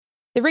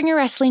The Ringer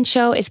Wrestling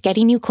Show is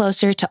getting you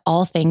closer to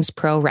all things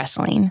pro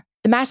wrestling.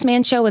 The Masked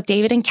Man Show with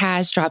David and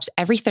Kaz drops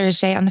every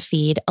Thursday on the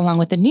feed, along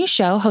with a new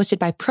show hosted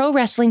by pro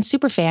wrestling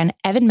superfan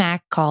Evan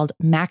Mack called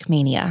Mac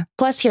Mania.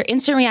 Plus, hear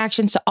instant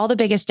reactions to all the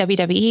biggest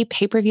WWE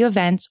pay-per-view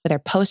events with our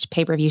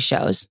post-pay-per-view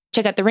shows.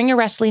 Check out The Ringer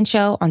Wrestling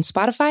Show on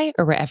Spotify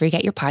or wherever you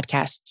get your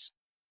podcasts.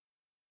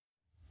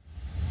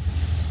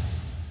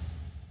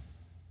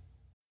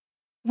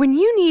 When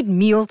you need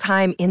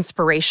mealtime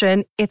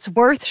inspiration, it's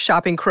worth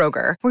shopping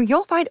Kroger, where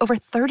you'll find over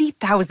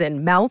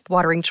 30,000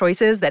 mouth-watering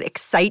choices that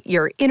excite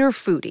your inner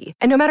foodie.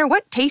 And no matter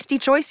what tasty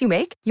choice you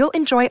make, you'll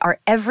enjoy our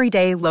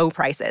everyday low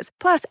prices,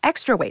 plus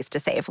extra ways to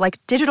save,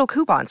 like digital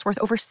coupons worth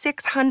over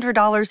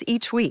 $600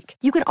 each week.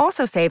 You can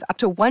also save up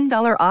to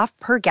 $1 off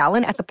per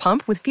gallon at the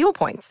pump with fuel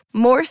points.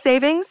 More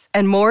savings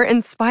and more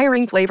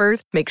inspiring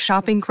flavors make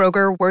shopping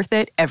Kroger worth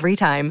it every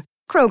time.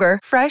 Kroger,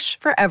 fresh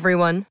for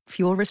everyone.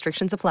 Fuel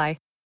restrictions apply.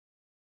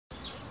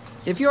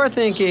 If you're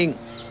thinking,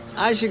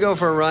 I should go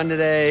for a run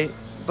today,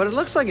 but it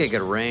looks like it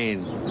could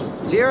rain,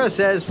 Sierra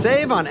says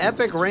save on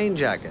epic rain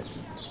jackets.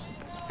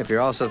 If you're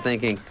also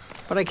thinking,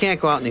 but I can't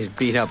go out in these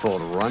beat-up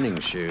old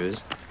running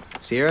shoes,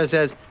 Sierra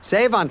says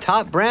save on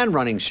top brand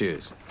running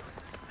shoes.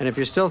 And if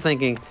you're still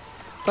thinking,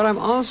 but I'm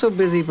also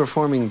busy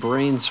performing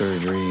brain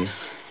surgery,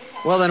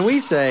 well then we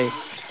say,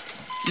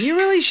 you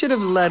really should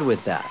have led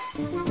with that.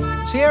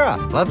 Sierra,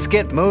 let's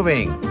get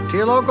moving to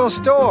your local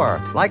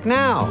store, like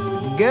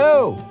now.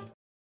 Go!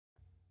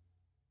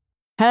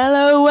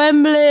 Hello,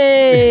 Wembley!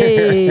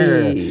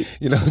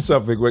 You know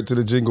something? Went to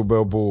the Jingle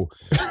Bell Ball.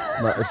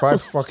 Like, if I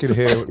fucking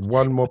hear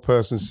one more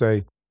person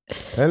say,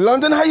 "Hey,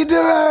 London, how you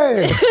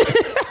doing?"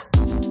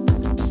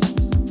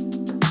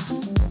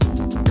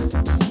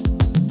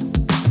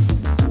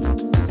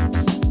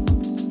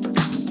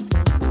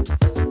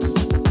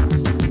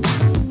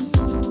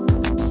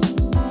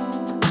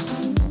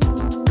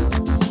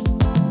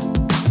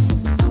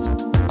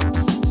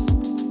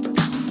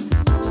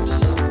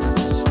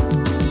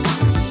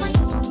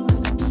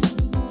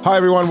 Hi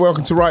everyone,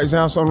 welcome to Wrighty's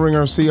House on Ring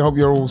FC. I hope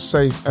you're all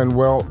safe and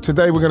well.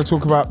 Today we're going to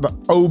talk about the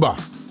Oba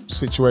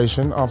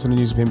situation after the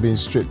news of him being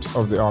stripped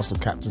of the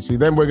Arsenal captaincy.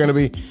 Then we're going to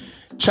be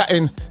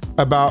chatting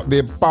about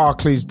the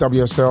Barclays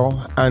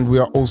WSL, and we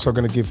are also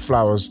going to give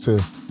flowers to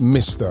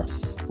Mr.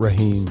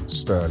 Raheem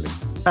Sterling.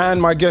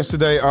 And my guests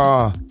today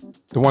are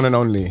the one and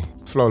only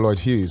Flo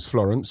Lloyd-Hughes.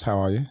 Florence, how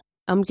are you?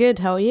 I'm good,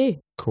 how are you?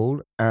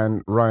 Cool.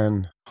 And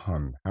Ryan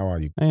Hunn, how are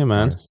you? Hey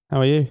man, guys? How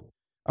are you?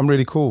 I'm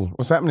really cool.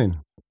 What's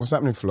happening? What's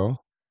happening, Flo?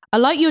 I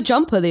like your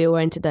jumper that you're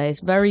wearing today. It's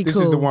very This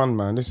cool. is the one,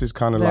 man. This is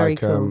kind of Very like,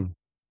 cool.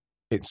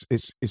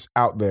 it's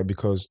out there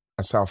because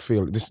that's how I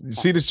feel. You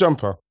see this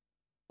jumper?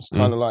 It's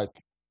kind of like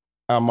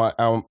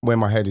where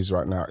my head is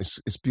right now.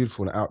 It's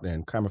beautiful and out there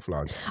and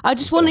camouflage. I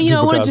just want to,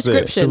 I want a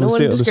description. People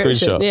see it on the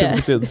description. screenshot. Yeah.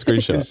 People see it on the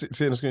screenshot.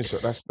 See in the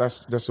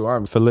screenshot. That's who I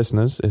am. For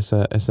listeners, it's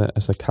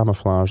a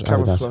camouflage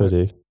Adidas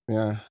hoodie.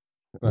 Yeah.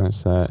 And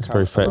it's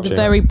very With fetching. a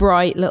very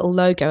bright little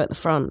logo at the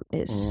front.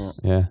 It's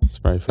it's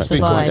very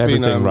fetching. It's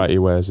Everything been, Righty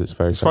wears, it's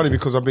very. It's fetching. funny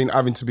because I've been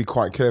having to be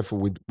quite careful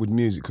with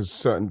music because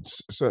certain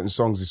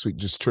songs this week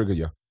just trigger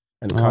you,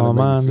 and it kind of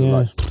makes me feel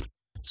like.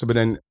 So, but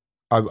then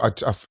I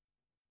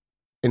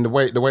in the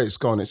way it's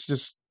gone, it's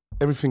just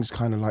everything's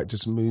kind of like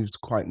just moved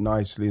quite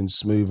nicely and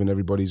smooth, and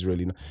everybody's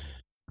really.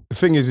 The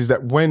thing is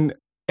that when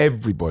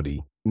everybody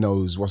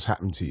knows what's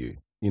happened to you,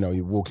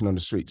 you're walking on the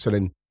street, so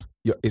then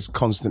you're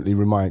constantly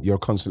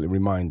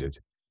reminded,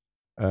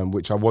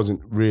 which I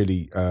wasn't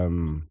really, I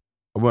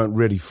weren't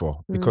ready for,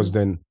 because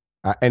then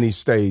at any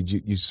stage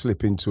you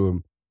slip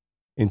into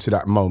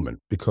that moment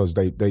because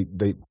they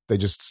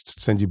just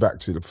send you back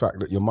to the fact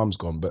that your mum's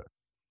gone. But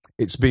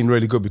it's been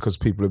really good because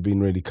people have been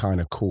really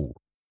kind of cool.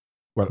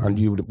 Well, and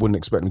you wouldn't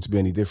expect them to be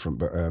any different,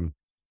 but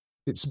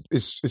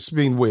it's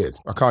been weird.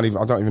 I don't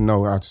even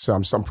know how to say.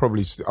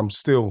 I'm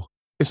still.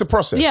 It's a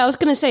process. Yeah, I was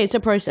going to say it's a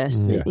process.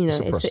 Yeah,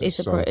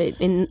 it's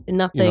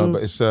nothing.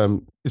 But it's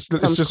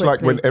just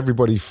like when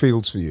everybody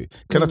feels for you.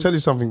 Can I tell you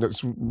something that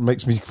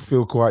makes me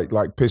feel quite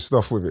like pissed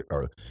off with it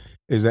though?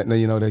 Is that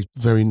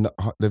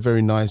they're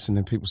very nice, and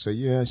then people say,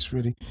 yeah, it's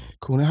really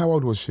cool. Now, how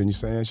old was she? And you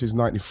say, yeah, she's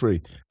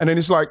 93, and then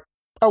it's like,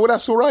 oh, well,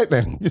 that's all right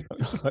then.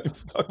 It's like,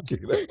 fucking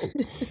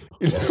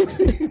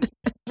hell.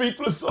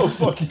 People are so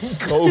fucking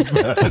cold,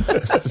 man.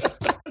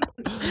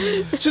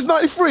 She's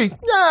 93.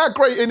 Yeah,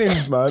 great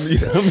innings, man.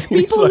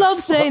 People love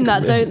saying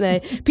that, don't they?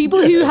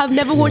 People who have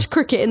never watched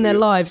cricket in their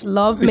lives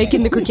love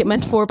making the cricket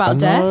metaphor about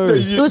death.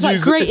 It was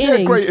like great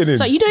innings. Great innings.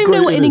 It's like, you don't even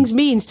know what innings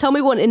means. Tell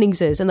me what an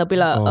innings is. And they'll be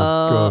like,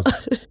 God.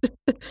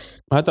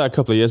 I had that a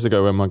couple of years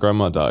ago when my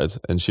grandma died,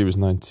 and she was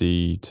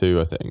 92,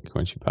 I think,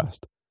 when she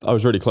passed. I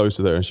was really close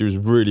to her, and she was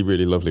really,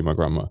 really lovely, my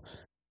grandma.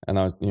 And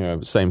I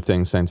was, same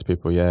thing, saying to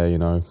people,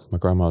 my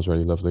grandma was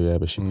really lovely,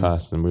 but she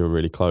passed, and we were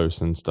really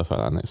close and stuff like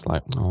that. And it's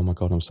like, oh my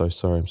God, I'm so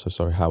sorry.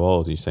 How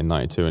old? And you say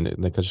 92, and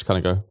they just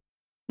kind of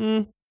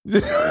go,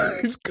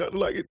 It's kind of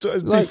like it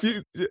tries to Like,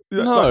 diffuse.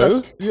 no.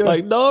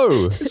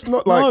 No. It's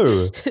not like,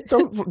 No.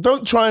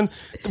 don't try and,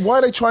 why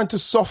are they trying to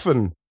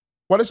soften?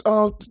 What is,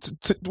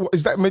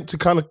 is that meant to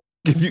kind of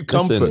give you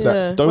comfort.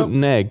 Listen, don't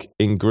neg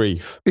in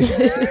grief.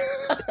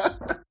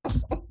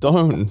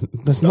 Don't.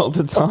 That's not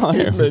the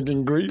time. Neg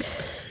in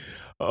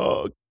grief.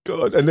 Oh,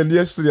 God. And then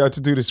yesterday I had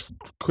to do this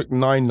quick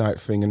 9-night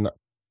thing, and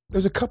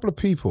there's a couple of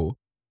people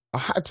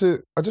I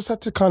just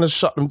had to kind of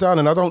shut them down,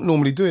 and I don't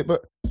normally do it,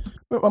 but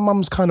my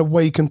mum's kind of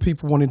wake and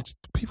people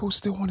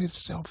still wanted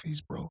selfies,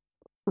 bro.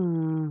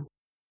 Mm.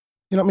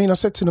 You know what I mean? I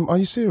said to them, are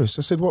you serious?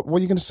 I said, what are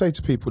you going to say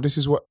to people? This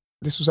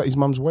was at his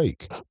mum's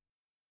wake.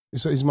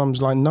 It's at his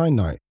mum's like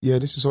 9-night. Yeah,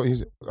 this is what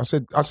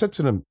I said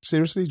to them,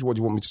 seriously, what,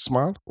 do you want me to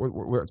smile?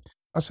 What?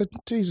 I said,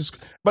 Jesus.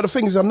 But the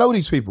thing is, I know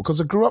these people because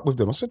I grew up with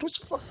them. I said, what's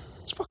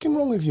fucking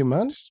wrong with you,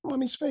 man? This is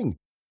mummy's thing.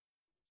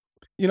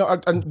 You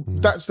know,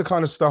 and that's the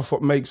kind of stuff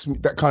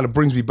that kind of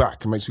brings me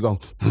back and makes me go,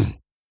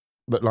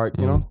 but like,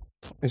 you know,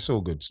 it's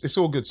all good. It's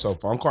all good so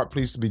far. I'm quite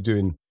pleased to be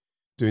doing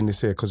this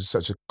here because it's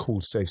such a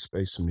cool, safe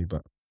space for me.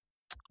 But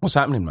what's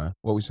happening, man?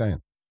 What are we saying?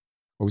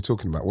 What are we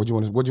talking about? What do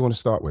you want to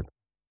start with?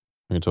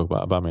 We're going to talk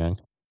about Aubameyang.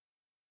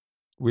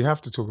 We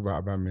have to talk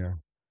about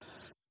Aubameyang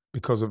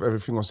because of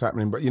everything that's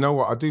happening. But you know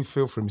what? I do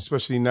feel for him,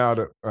 especially now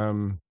that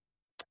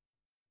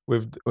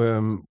with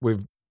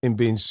him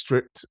being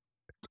stripped.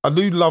 I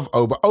do love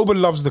Oba. Oba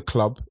loves the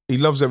club. He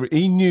loves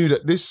he knew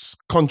that this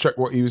contract,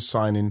 what he was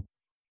signing,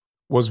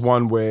 was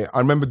one where I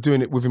remember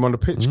doing it with him on the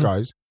pitch,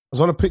 guys. I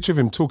was on a pitch of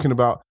him talking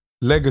about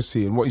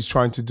legacy and what he's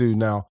trying to do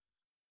now.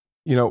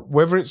 You know,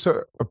 whether it's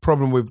a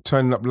problem with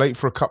turning up late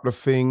for a couple of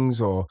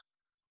things or,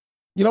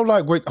 you know,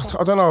 like,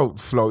 I don't know,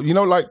 Flo, you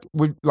know, like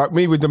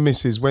me with the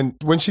missus, when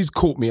she's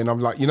caught me and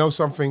I'm like, you know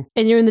something?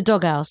 And you're in the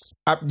doghouse.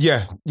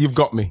 Yeah, you've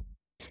got me.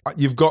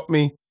 You've got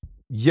me.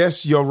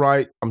 Yes, you're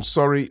right. I'm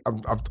sorry.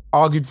 I've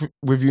argued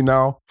with you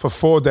now for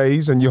 4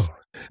 days and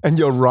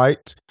you're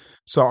right.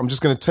 So I'm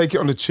just going to take it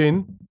on the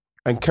chin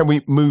and can we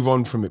move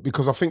on from it?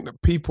 Because I think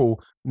that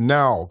people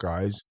now,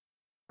 guys,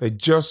 they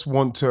just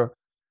want to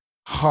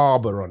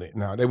harbour on it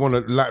now. They want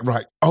to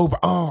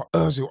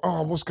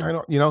Ozil, what's going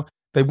on? You know,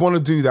 they want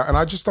to do that. And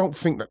I just don't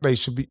think that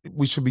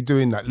we should be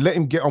doing that. Let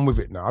him get on with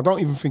it now. I don't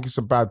even think it's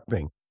a bad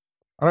thing.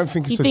 I don't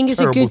think it's a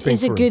terrible thing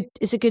for him.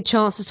 It's a good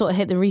chance to sort of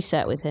hit the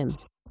reset with him.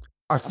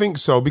 I think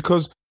so,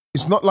 because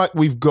it's not like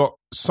we've got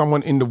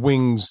someone in the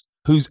wings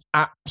who's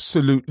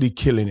absolutely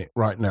killing it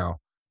right now.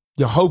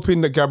 You're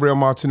hoping that Gabriel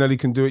Martinelli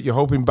can do it. You're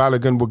hoping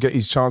Balogun will get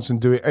his chance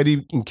and do it.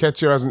 Eddie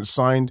Nketiah hasn't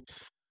signed.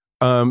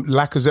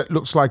 Lacazette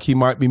looks like he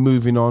might be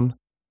moving on.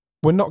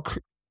 We're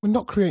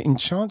not creating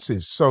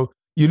chances. So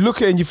you look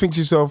at it and you think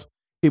to yourself,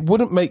 it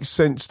wouldn't make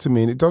sense to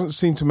me, and it doesn't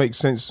seem to make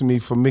sense to me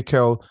for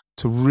Mikel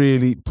to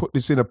really put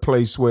this in a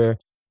place where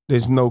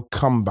there's no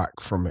comeback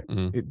from it.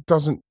 It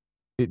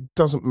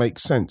doesn't make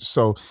sense.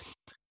 So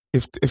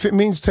if it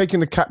means taking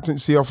the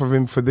captaincy off of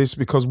him for this,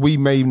 because we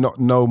may not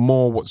know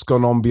more what's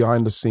gone on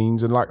behind the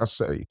scenes, and like I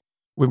say,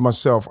 with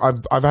myself,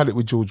 I've had it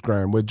with George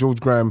Graham, where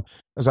George Graham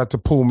has had to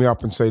pull me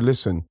up and say,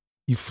 listen,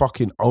 you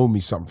fucking owe me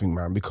something,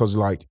 man, because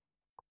like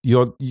you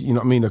know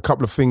what I mean, a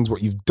couple of things,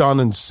 what you've done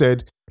and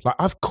said, like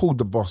I've called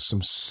the boss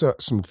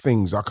some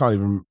things I can't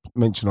even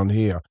mention on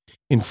here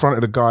in front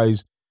of the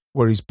guys,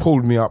 where he's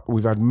pulled me up.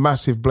 We've had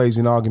massive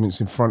blazing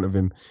arguments in front of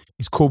him.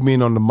 He's called me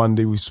in on the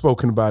Monday. We've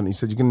spoken about it. And he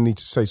said, you're going to need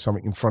to say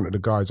something in front of the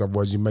guys.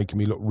 Otherwise, you're making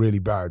me look really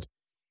bad.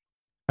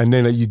 And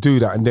then you do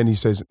that. And then he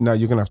says, now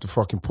you're going to have to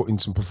fucking put in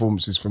some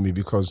performances for me,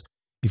 because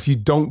if you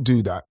don't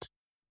do that,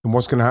 then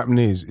what's going to happen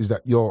is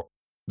that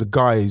the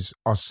guys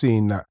are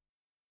seeing that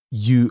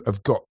you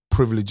have got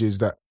privileges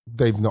that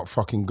they've not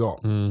fucking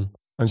got. And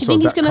do you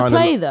think he's going to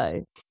play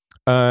though?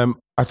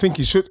 I think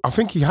he should. I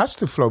think he has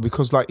to, Flo,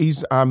 because like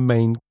he's our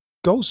main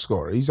goal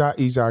scorer. He's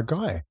our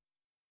guy.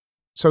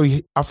 So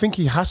I think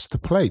he has to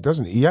play,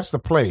 doesn't he? He has to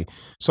play.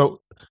 So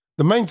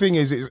the main thing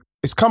is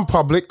it's come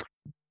public.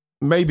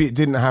 Maybe it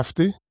didn't have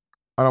to.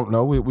 I don't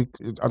know.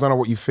 I don't know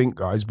what you think,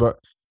 guys, but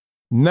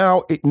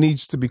now it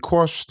needs to be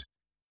quashed,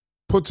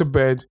 put to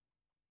bed.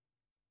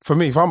 For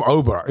me, if I'm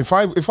Oba, if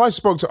I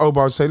spoke to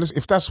Oba, I'd say, listen,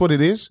 if that's what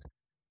it is,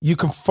 you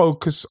can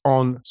focus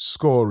on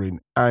scoring.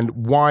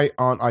 And why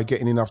aren't I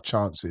getting enough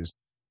chances?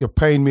 You're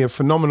paying me a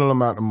phenomenal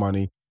amount of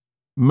money.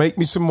 Make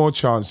me some more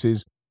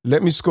chances.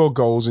 Let me score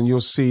goals and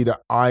you'll see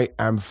that I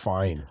am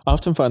fine. I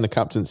often find the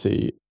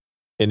captaincy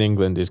in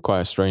England is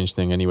quite a strange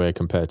thing anyway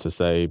compared to,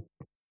 say,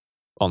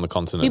 on the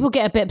continent. People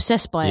get a bit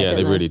obsessed by it, Yeah,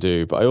 they really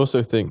do. But I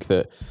also think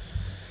that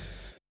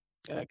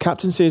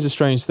captaincy is a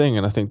strange thing,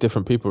 and I think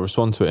different people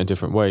respond to it in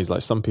different ways.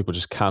 Like some people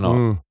just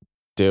cannot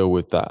deal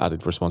with that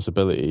added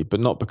responsibility, but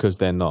not because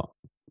they don't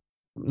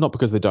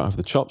have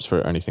the chops for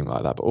it or anything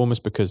like that, but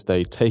almost because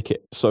they take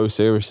it so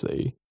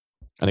seriously.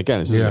 And again,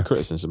 this isn't a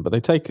criticism, but they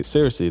take it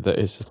seriously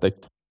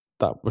that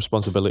that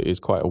responsibility is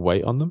quite a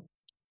weight on them.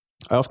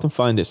 I often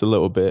find it's a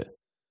little bit,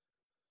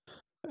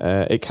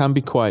 it can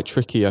be quite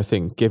tricky, I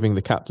think, giving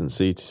the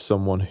captaincy to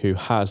someone who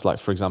has, like,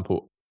 for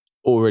example,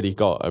 already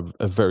got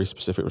a very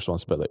specific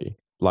responsibility,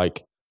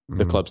 like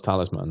the club's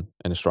talisman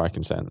in a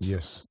striking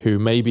sense, who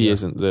maybe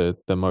isn't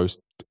the most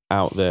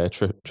out there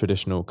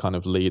traditional kind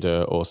of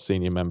leader or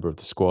senior member of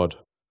the squad.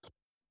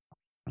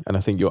 And I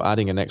think you're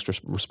adding an extra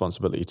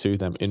responsibility to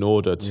them in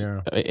order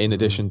to, in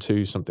addition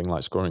to something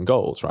like scoring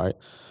goals, right?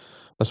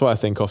 That's why I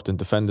think often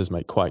defenders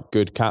make quite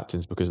good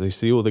captains, because they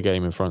see all the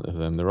game in front of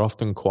them. They're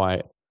often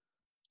quite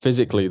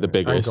physically the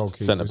biggest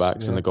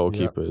centre-backs and the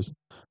goalkeepers.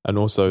 And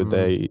also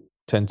they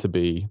tend to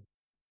be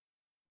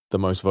the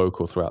most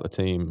vocal throughout the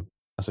team.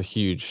 That's a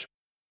huge...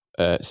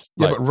 but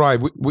Rai,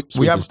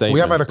 we have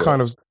had a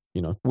kind of...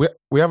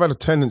 We have had a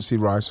tendency,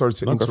 Rai, sorry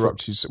to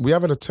interrupt you. We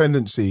have had a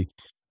tendency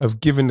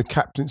of giving the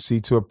captaincy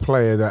to a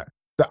player that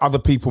other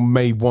people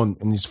may want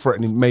and is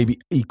threatening. Maybe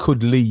he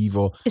could leave,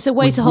 or it's a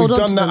way to hold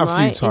on to them,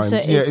 right? We've done that a few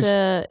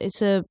times.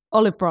 It's a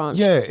olive branch.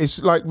 Yeah,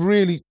 it's like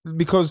really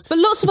because. But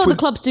lots of other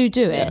clubs do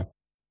it.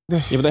 Yeah,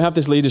 but they have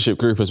this leadership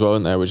group as well,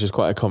 isn't there? Which is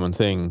quite a common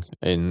thing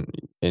in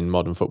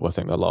modern football. I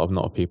think that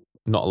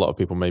not a lot of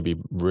people maybe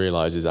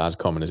realise is as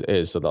common as it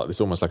is. So that it's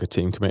almost like a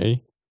team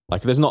committee.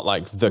 Like there's not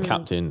like the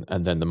captain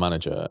and then the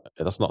manager.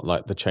 That's not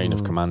like the chain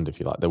of command, if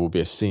you like. There will be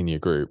a senior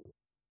group,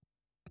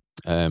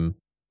 who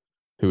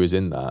is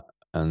in that.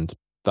 And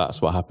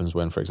that's what happens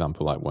when, for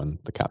example, like when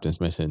the captain's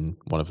missing,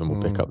 one of them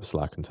will pick up the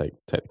slack and take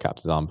the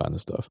captain's armband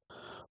and stuff.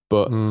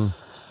 But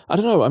I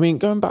don't know. I mean,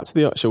 going back to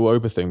the actual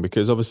Oba thing,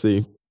 because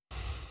obviously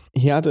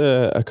he had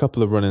a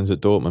couple of run-ins at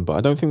Dortmund, but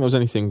I don't think there was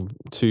anything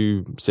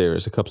too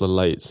serious. A couple of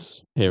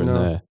lates here and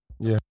there.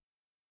 Yeah.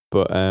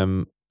 But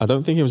I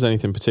don't think it was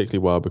anything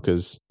particularly wild,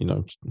 because,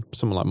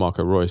 someone like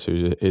Marco Reus,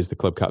 who is the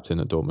club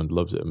captain at Dortmund,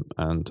 loves him.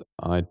 And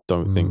I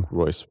don't think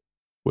Reus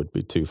would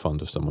be too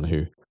fond of someone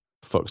who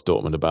fucks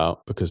Dortmund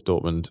about, because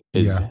Dortmund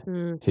is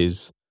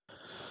his,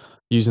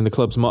 using the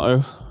club's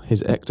motto,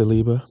 his Echte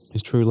Liebe,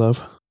 his true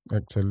love.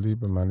 Echte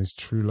Liebe, man, his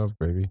true love,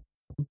 baby.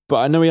 But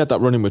I know he had that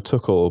run-in with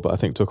Tuchel, but I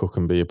think Tuchel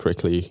can be a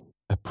prickly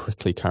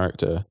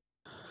character.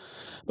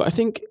 But I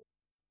think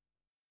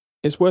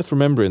it's worth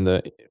remembering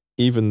that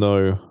even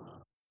though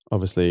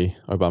obviously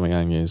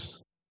Aubameyang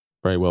is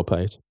very well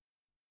paid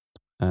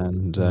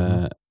and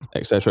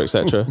etc.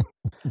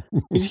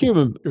 he's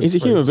human. He's a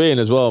human being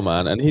as well,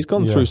 man, and he's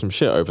gone through some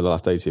shit over the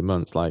last 18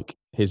 months. Like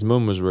his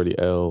mum was really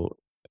ill.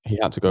 He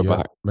had to go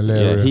back.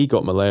 Malaria. Yeah, he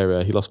got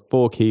malaria. He lost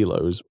 4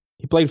 kilos.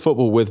 He played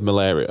football with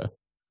malaria.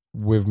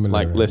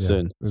 Like,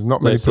 listen, there's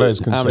not many players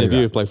can say that. How many of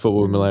you have played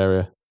football with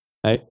malaria?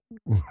 Hey,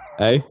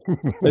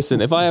 listen.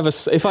 If I have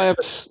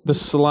the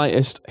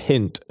slightest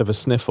hint of a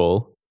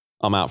sniffle,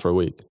 I'm out for a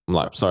week. I'm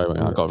like, sorry,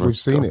 man, I got. We've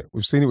seen it.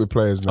 We've seen it with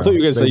players now. I thought you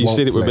were going to say you've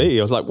seen it with me.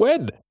 I was like,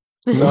 when?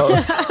 No.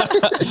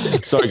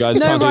 Sorry, guys.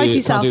 No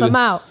righty house. I'm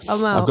out.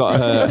 I've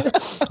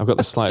got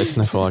the slightest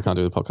sniffle. I can't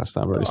do the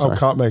podcast. I'm really sorry. I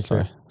can't make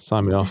it.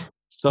 Sign me off.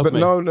 But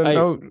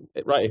no.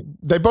 Right.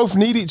 They both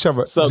need each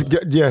other.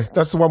 Yeah,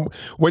 that's the one.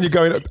 When you're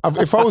going,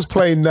 if I was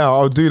playing now,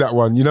 I'll do that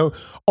one.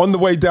 On the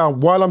way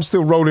down, while I'm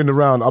still rolling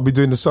around, I'll be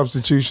doing the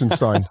substitution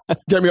sign.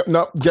 Get me up.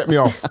 No, get me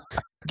off.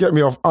 Get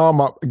me off. Arm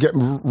up.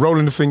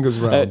 Rolling the fingers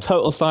around.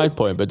 Total side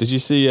point, but did you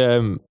see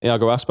Iago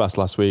Aspas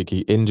last week? He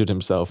injured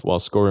himself while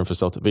scoring for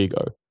Celta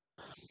Vigo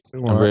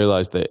and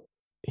realised that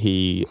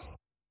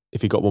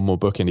if he got one more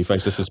booking, he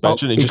faced a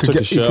suspension. He just took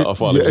his shirt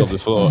off while he was on the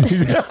floor.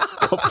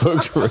 Got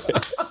booked for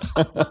it.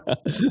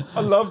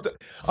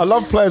 I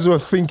love players who are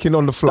thinking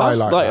on the fly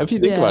like that. If you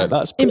think about it,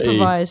 that's pretty...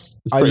 Improvise.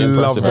 I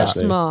love that. That's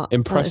smart.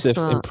 Impressive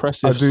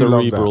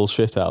cerebral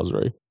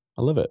shithousery.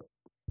 I love it.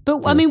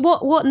 But, I mean,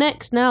 what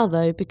next now,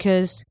 though?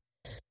 Because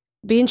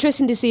it'd be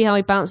interesting to see how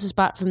he bounces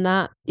back from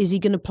that. Is he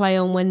going to play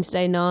on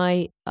Wednesday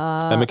night?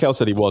 And Mikel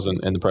said he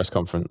wasn't in the press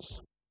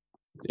conference.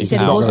 He's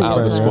out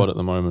of the squad at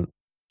the moment.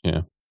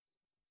 Yeah.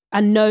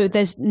 And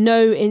there's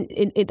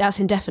that's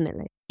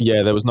indefinitely.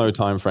 Yeah, there was no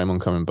time frame on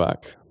coming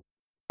back.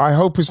 I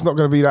hope it's not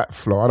going to be that,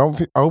 Flo.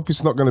 I hope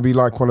it's not going to be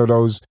like one of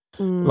those,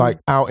 like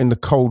out in the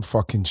cold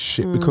fucking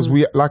shit. Because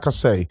like I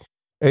say,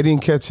 Eddie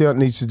Nketiah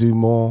needs to do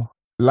more.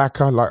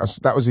 Laka,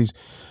 that was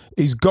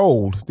his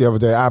goal the other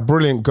day. Our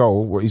brilliant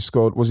goal, what he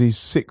scored, was his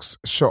 6th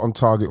shot on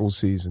target all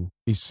season.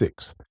 He's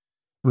 6th.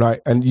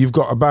 Right, and you've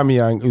got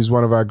Aubameyang, who's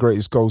one of our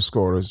greatest goal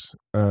scorers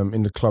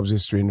in the club's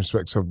history in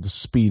respect of the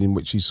speed in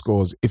which he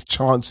scores, if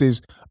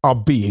chances are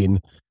being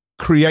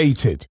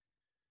created.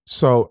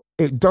 So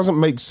it doesn't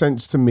make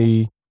sense to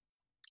me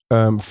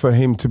for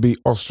him to be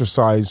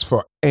ostracised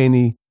for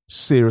any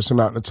serious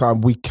amount of time.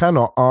 We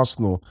cannot,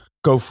 Arsenal,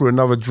 go through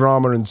another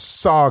drama and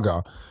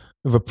saga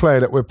of a player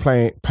that we're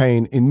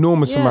paying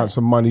enormous amounts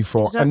of money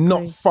for and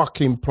not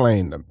fucking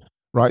playing them.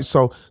 Right,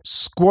 so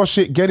squash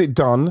it, get it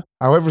done,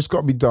 however it's got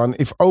to be done.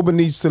 If Oba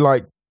needs to,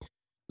 like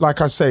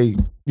I say,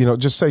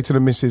 just say to the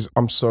missus,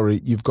 I'm sorry,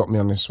 you've got me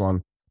on this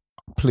one.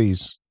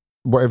 Please,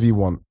 whatever you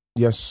want.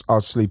 Yes,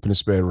 I'll sleep in a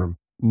spare room.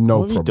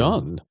 No problem. What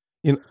have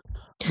you done?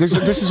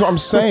 This is what I'm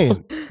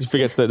saying. You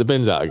forget to take the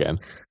bins out again?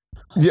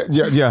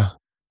 Yeah.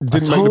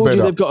 Didn't I told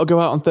you they've got to go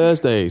out on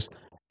Thursdays.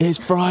 It's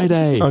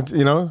Friday. Now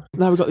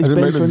we've got these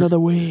bins for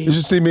another week. You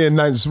just see me and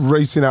Nance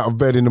racing out of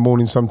bed in the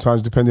morning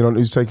sometimes, depending on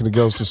who's taking the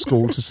girls to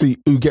school, to see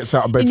who gets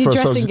out of bed in first.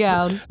 In your dressing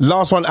gown.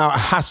 Last one out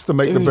has to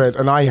make the bed,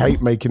 and I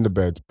hate making the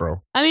bed,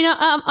 bro. I mean,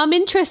 I'm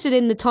interested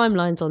in the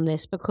timelines on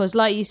this because,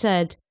 like you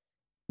said,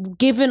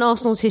 given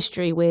Arsenal's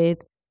history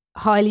with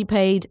highly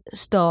paid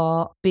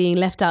star being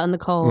left out in the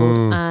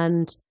cold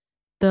and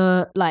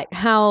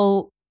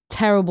how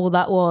terrible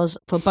that was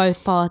for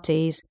both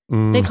parties.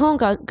 They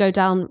can't go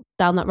down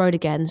that road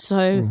again.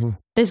 So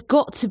there's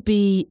got to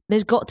be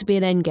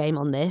an end game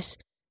on this.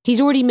 He's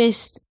already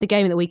missed the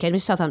game at the weekend,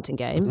 missed Southampton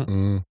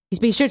game. He's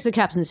been stripped to the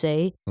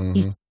captaincy.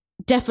 He's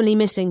definitely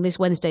missing this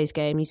Wednesday's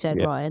game, you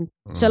said, Ryan.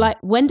 So,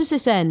 when does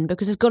this end?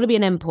 Because there's got to be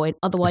an end point,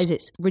 otherwise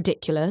it's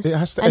ridiculous. It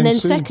has to and end then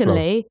soon,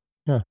 secondly,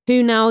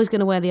 who now is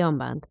going to wear the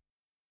armband?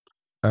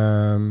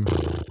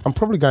 I'm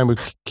probably going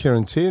with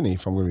Kieran Tierney,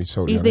 if I'm going to be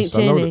totally honest.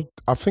 You think Tierney?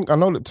 I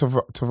know that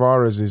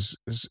Tavares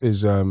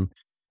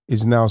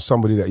is now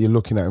somebody that you're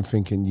looking at and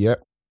thinking,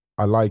 yep,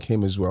 I like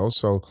him as well.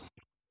 So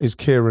is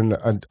Kieran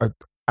a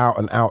out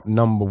and out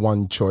number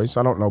one choice?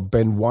 I don't know.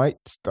 Ben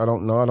White, I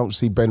don't know. I don't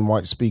see Ben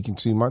White speaking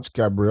too much.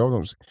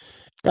 Gabriel's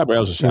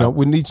a shout.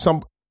 We need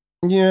some.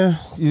 Yeah,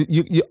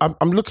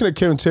 I'm looking at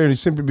Kieran Tierney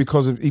simply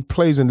because he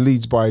plays and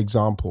leads by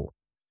example.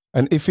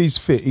 And if he's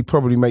fit, he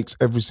probably makes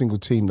every single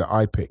team that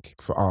I pick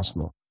for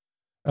Arsenal.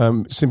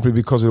 Simply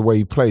because of the way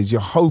he plays. You're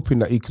hoping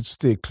that he could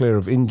steer clear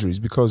of injuries,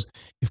 because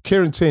if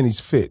Kieran Tierney's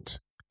fit,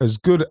 as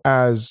good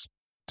as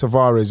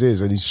Tavares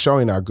is, and he's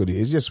showing how good he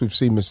is, yes, we've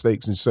seen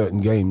mistakes in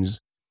certain games,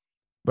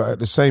 but at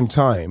the same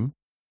time,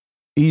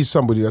 he's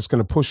somebody that's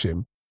going to push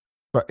him.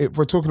 But if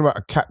we're talking about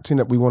a captain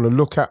that we want to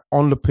look at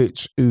on the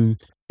pitch who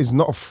is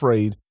not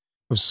afraid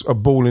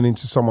of balling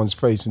into someone's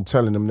face and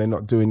telling them they're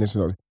not doing this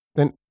and that,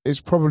 then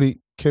it's probably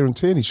Kieran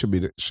Tierney should be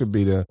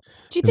the.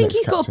 Do you think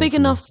he's got a big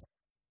enough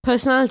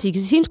personality?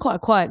 Because he seems quite a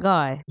quiet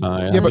guy.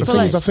 Yeah, but the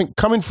thing is, I think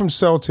coming from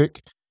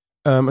Celtic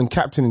and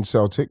captaining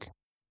Celtic,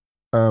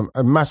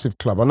 a massive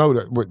club. I know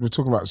that we're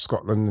talking about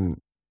Scotland, and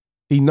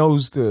he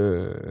knows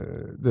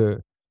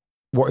the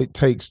what it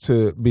takes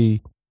to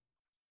be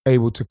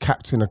able to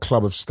captain a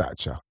club of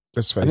stature.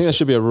 Let's face it. I think there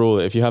should be a rule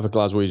that if you have a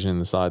Glaswegian in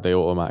the side, they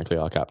automatically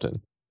are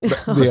captain.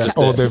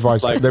 Or their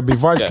vice. There'd be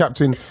vice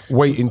captain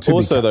waiting to be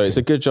also, captain. though, it's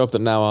a good job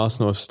that now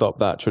Arsenal have stopped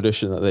that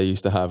tradition that they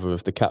used to have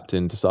of the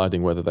captain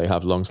deciding whether they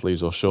have long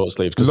sleeves or short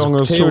sleeves. Long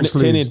or short sleeves.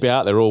 Tierney'd be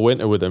out there all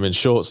winter with them in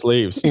short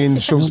sleeves. In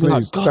short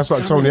sleeves. That's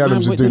like Tony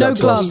Adams would do no that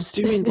to gloves. us.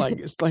 He's doing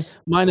it's like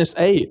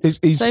 -8.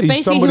 He's So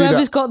basically,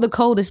 whoever's got the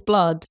coldest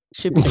blood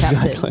should be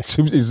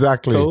captain.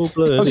 Exactly.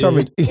 Cold-blooded. I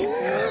mean,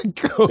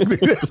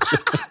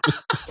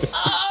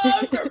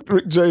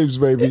 Rick James,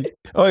 baby.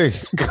 Oi,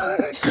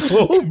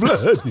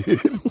 cold-blooded.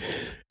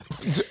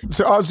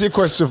 To answer your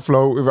question,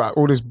 Flo, without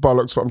all this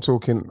bollocks, what I'm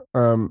talking,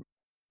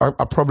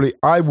 I'd probably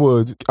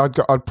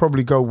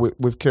go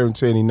with Kieran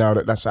Tierney now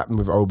that's happened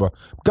with Oba.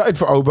 Gutted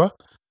for Oba.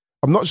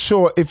 I'm not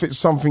sure if it's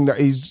something that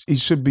he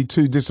should be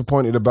too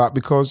disappointed about,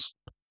 because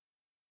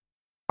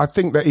I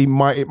think that it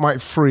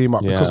might free him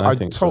up, because I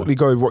totally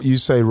go with what you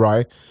say,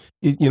 Rai.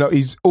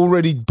 He's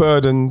already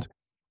burdened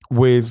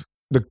with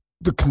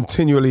the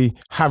continually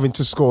having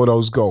to score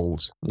those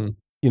goals.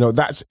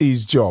 That's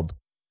his job.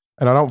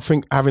 And I don't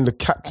think having the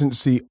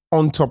captaincy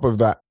on top of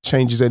that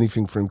changes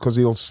anything for him, because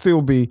he'll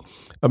still be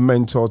a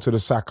mentor to the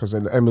Sakas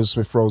and the Emil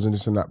Smith-Rowes and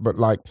this and that. But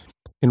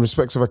in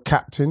respects of a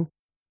captain,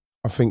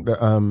 I think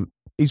that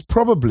he's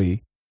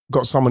probably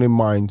got someone in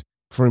mind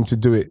for him to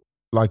do it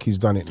like he's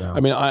done it now. I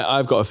mean,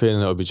 I've got a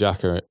feeling it'll be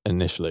Xhaka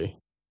initially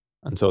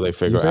until they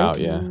figure it out,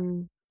 yeah.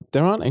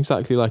 There aren't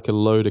exactly like a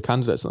load of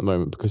candidates at the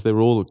moment because they're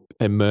all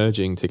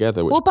emerging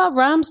together. What about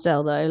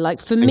Ramsdale though? Like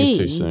for me,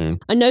 too soon.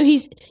 I know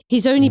he's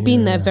only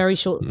been there very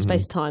short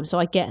space of time, so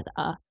I get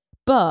that.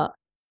 But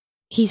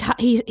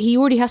he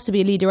already has to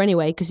be a leader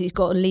anyway, because he's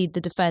got to lead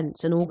the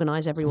defence and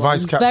organise everyone.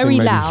 Vice captain, very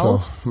maybe,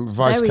 loud,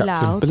 vice very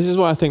captain. loud. But this is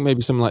why I think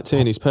maybe someone like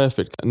Tierney's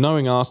perfect.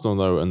 Knowing Arsenal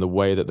though, and the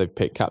way that they've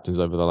picked captains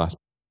over the last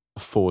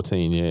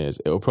 14 years,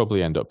 it will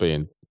probably end up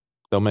being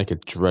they'll make a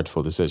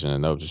dreadful decision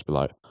and they'll just be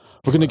like,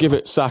 we're going to give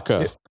it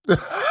Saka.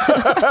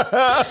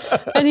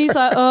 And he's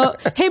like,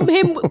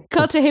 him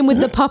cut to him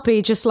with the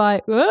puppy, just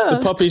like, the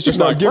puppy's just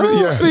like,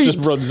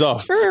 just runs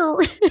off.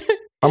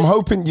 I'm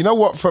hoping, you know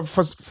what, for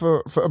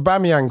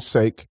Aubameyang's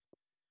sake,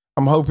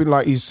 I'm hoping,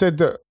 like he said,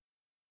 that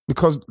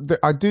because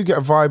I do get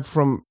a vibe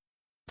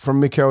from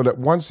Mikel that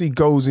once he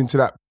goes into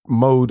that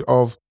mode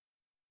of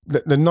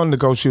the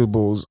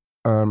non-negotiables,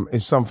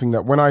 is something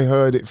that when I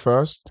heard it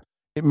first,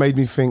 it made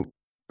me think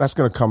that's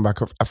going to come back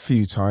a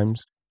few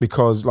times.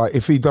 Because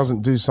if he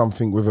doesn't do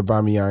something with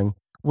Aubameyang,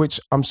 which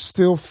I'm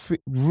still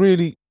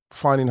really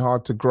finding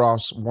hard to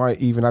grasp why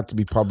it even had to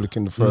be public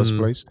in the first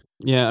place.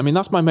 Yeah, I mean,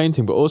 that's my main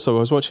thing. But also, I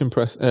was watching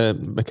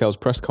Mikel's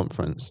press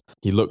conference.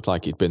 He looked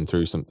like he'd been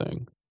through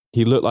something.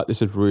 He looked like this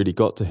had really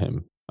got to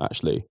him,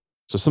 actually.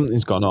 So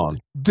something's gone on.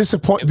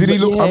 Disappointed? Did he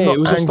look? Yeah,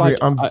 I'm not angry.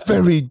 I'm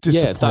very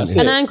disappointed.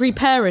 An angry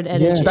parent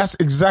energy. Yeah. That's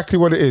exactly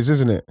what it is,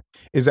 isn't it?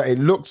 Is that it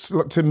looks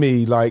to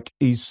me like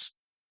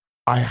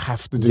I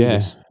have to do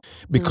this.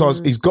 Because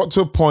he's got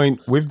to a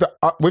point with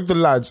the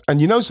lads, and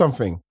you know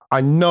something?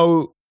 I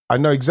know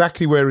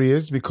exactly where he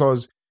is,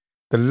 because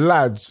the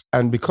lads,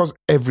 and because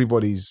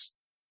everybody's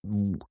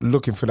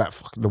looking for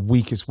the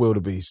weakest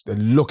wildebeest, they're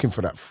looking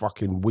for that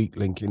fucking weak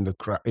link in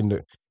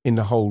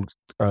the whole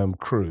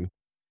crew.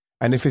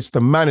 And if it's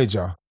the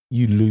manager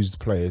you lose the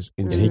players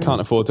And instantly. he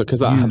can't afford to, because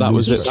that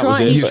was it.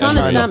 He's trying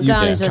to stamp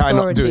down his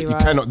authority, You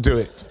right? cannot do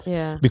it.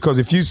 Yeah. Because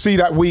if you see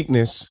that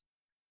weakness,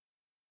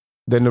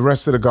 then the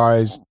rest of the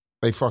guys,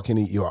 they fucking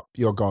eat you up.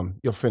 You're gone.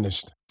 You're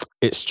finished.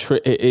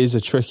 It is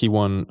a tricky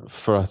one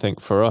for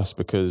us,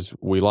 because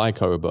we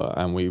like Oba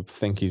and we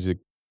think he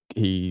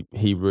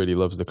really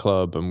loves the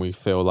club, and we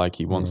feel like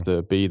he wants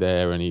to be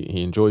there, and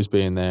he enjoys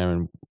being there,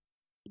 and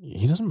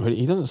he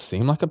doesn't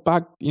seem like a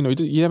bad, you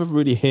never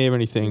really hear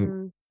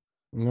anything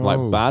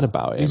like bad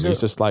about him. He's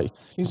just like,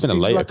 he's been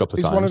late a couple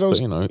of times,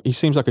 but he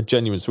seems like a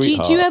genuine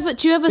sweetheart.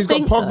 Do you ever he's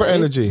think got Pogba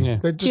energy? Yeah.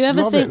 They just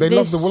love it. They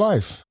love the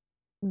life.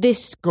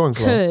 This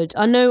could.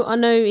 I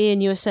know,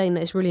 Ian, you were saying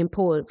that it's really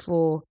important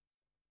for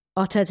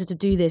Arteta to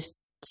do this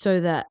so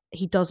that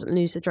he doesn't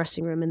lose the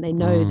dressing room and they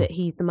know that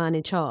he's the man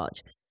in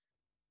charge.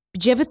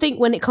 But do you ever think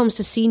when it comes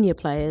to senior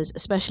players,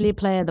 especially a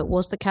player that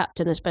was the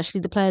captain,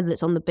 especially the player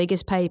that's on the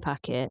biggest pay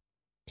packet,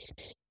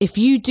 if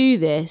you do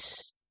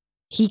this,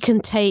 he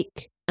can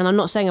take, and I'm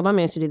not saying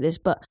Aubameyang has to do this,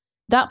 but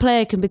that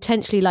player can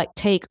potentially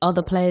take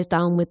other players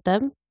down with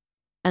them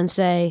and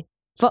say,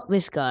 fuck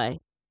this guy.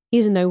 He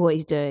doesn't know what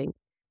he's doing.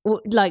 Do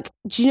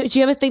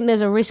you ever think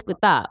there's a risk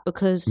with that?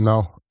 Because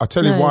no, I'll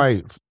tell you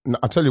why.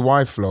 I'll tell you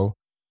why, Flo.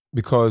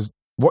 Because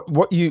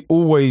what you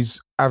always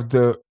have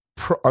a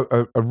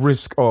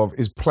risk of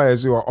is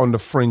players who are on the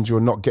fringe who are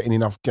not getting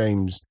enough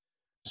games.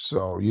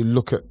 So you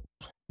look at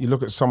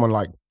someone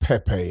like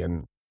Pepe,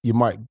 and you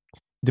might,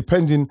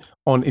 depending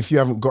on if you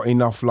haven't got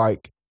enough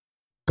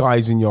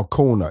guys in your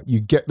corner,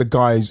 you get the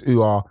guys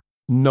who are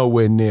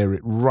nowhere near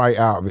it, right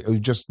out of it, who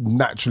just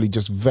naturally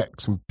just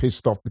vexed and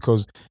pissed off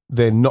because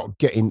they're not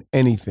getting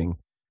anything.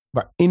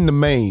 But in the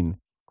main,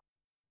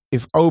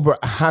 if he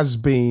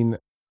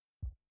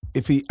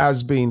has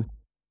been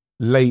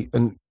late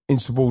and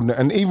insubordinate,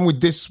 and even with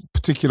this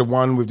particular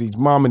one with his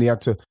mum, and he had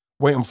to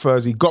wait on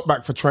Thursday, got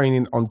back for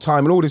training on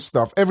time and all this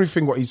stuff,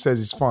 everything what he says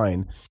is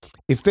fine.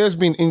 If there's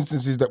been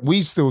instances that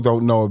we still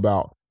don't know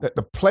about, that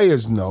the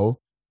players know,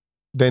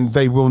 then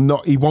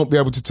he won't be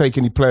able to take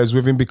any players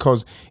with him,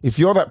 because if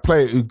you're that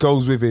player who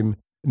goes with him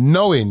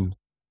knowing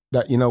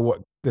that, you know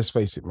what, let's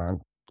face it,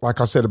 man,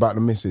 like I said about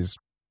the missus,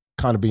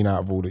 kind of being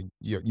out of order,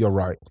 you're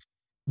right.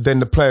 Then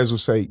the players will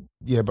say,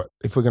 yeah, but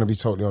if we're going to be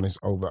totally honest,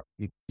 but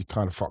you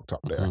kind of fucked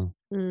up there.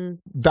 Mm.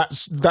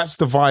 That's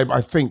the vibe I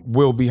think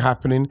will be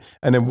happening.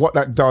 And then what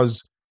that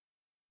does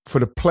for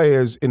the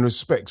players in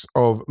respects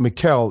of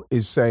Mikel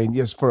is saying,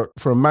 yes, for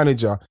a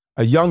manager,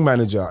 a young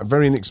manager, a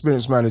very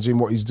inexperienced manager in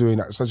what he's doing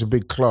at such a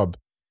big club,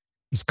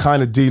 he's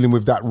kind of dealing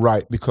with that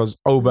right, because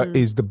Oba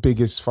is the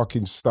biggest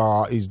fucking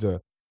star.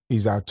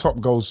 He's our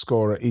top goal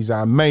scorer. He's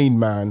our main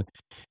man.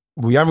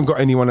 We haven't got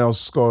anyone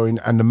else scoring,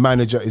 and the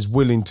manager is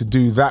willing to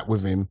do that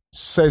with him.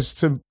 Says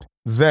to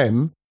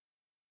them,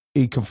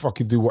 he can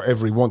fucking do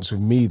whatever he wants with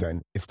me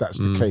then, if that's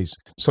the case.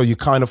 So you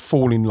kind of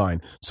fall in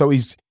line. So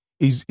he's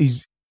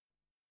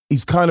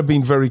kind of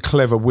been very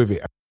clever with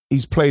it.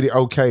 He's played it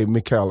okay,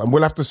 Mikel, and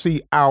we'll have to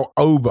see how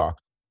Oba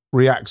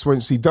reacts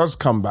once he does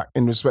come back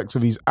in respect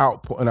of his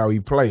output and how he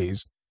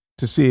plays,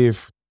 to see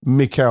if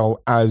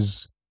Mikel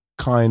has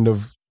kind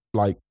of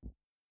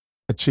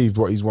achieved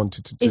what he's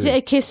wanted to do. Is it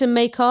a kiss and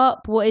make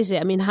up? What is it?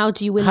 I mean, how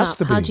do you win that?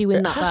 How do you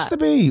win that back? It has to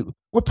be.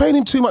 We're paying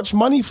him too much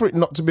money for it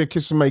not to be a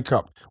kiss and make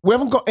up. We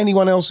haven't got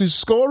anyone else who's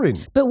scoring.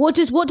 But what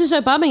does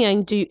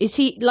Aubameyang do? Is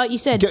he, like you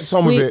said, gets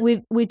on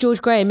with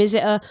George Graham? Is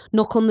it a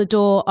knock on the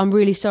door? I'm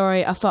really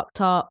sorry, I fucked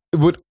up.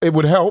 It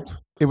would help.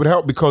 It would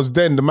help, because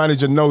then the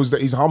manager knows that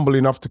he's humble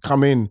enough to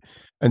come in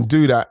and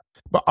do that.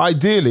 But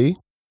ideally,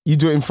 you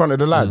do it in front of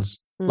the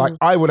lads.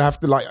 I would have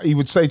to, he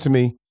would say to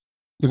me,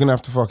 you're going to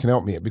have to fucking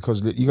help me,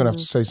 because you're going to have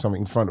to say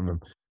something in front of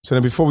him. So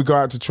then before we go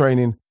out to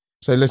training,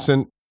 say,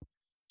 listen,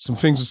 some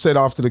things were said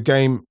after the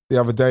game the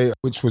other day,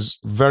 which was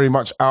very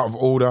much out of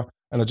order.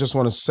 And I just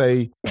want to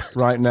say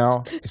right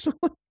now,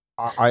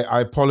 I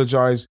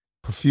apologize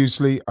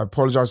profusely. I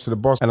apologize to the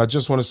boss. And I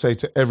just want to say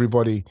to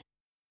everybody,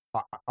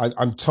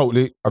 I'm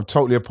totally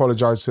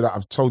apologized for that.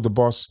 I've told the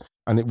boss,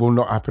 and it will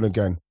not happen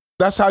again.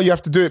 That's how you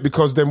have to do it,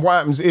 because then what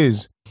happens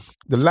is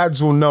the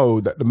lads will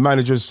know that the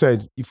manager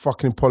said, you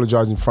fucking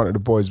apologize in front of the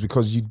boys,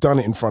 because you've done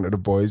it in front of the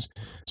boys.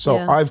 So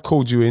I've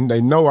called you in.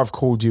 They know I've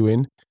called you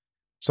in.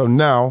 So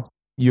now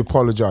you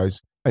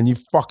apologize, and you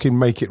fucking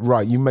make it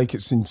right. You make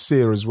it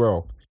sincere as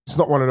well. It's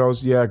not one of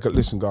those,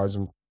 listen guys,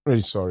 I'm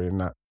really sorry and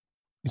that.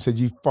 He said,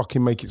 you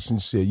fucking make it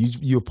sincere.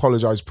 You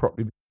apologize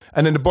properly.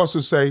 And then the boss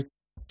will say,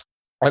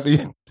 at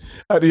the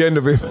end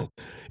of it,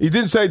 he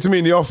didn't say it to me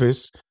in the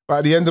office, but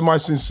at the end of my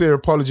sincere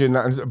apology and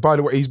that, and by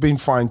the way, he's been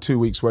fined 2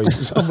 weeks'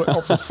 wages. I'm like,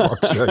 oh, for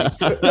fuck's sake.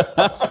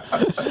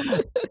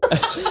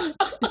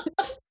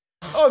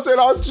 I said,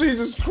 oh,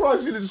 Jesus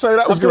Christ, he didn't say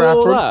that was going to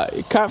happen. After all that,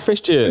 he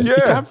catfished you. Yeah. He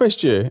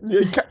catfished you.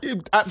 Yeah, he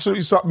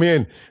absolutely sucked me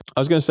in. I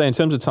was going to say, in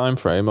terms of time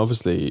frame,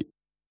 obviously,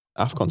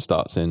 AFCON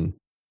starts in,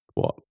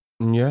 what?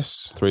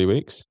 Yes. 3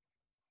 weeks?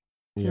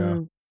 Yeah.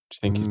 Do you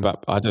think he's back?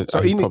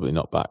 He's probably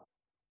not back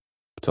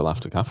till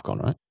after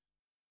AFCON, right?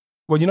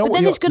 Well, you know but what?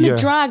 Then it's going to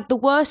drag. The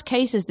worst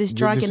case is this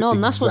dragging on.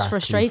 That's what's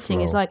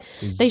frustrating. It's like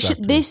they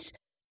should.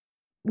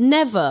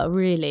 never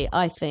really,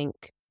 I think,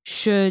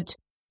 should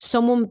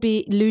someone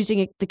be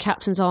losing the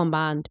captain's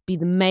armband be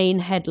the main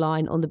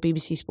headline on the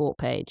BBC Sport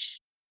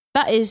page.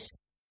 That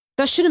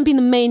shouldn't be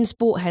the main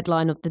sport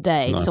headline of the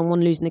day,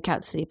 someone losing the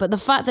captaincy. But the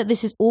fact that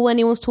this is all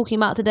anyone's talking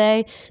about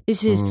today,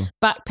 this is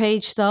back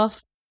page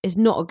stuff, is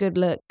not a good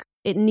look.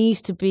 It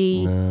needs to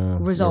be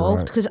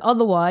resolved because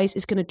otherwise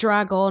it's going to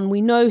drag on.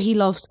 We know he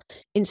loves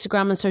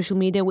Instagram and social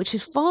media, which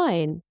is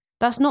fine.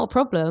 That's not a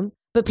problem.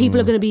 But people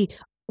are going to be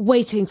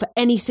waiting for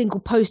any single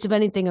post of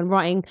anything and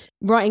writing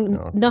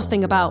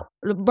everything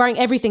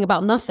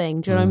about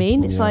nothing. Do you know what I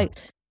mean? It's like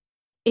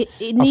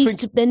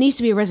there needs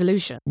to be a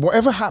resolution.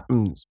 Whatever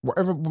happens,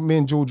 whatever me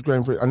and George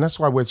going through, and that's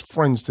why we're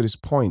friends to this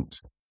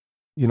point.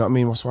 You know what I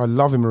mean? That's why I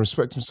love him and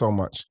respect him so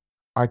much.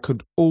 I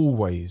could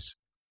always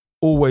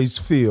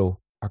feel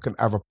I can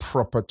have a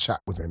proper chat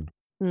with him.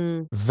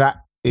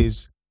 That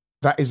is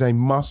a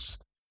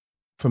must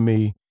for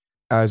me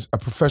as a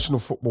professional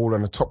footballer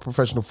and a top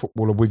professional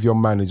footballer with your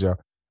manager.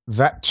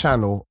 That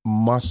channel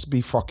must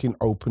be fucking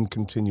open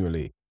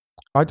continually.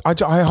 I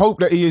hope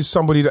that he is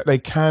somebody that they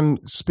can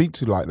speak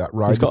to like that,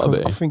 right? He's got to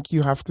be. I think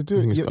you have to do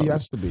it. He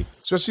has to be.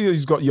 Especially if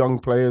he's got young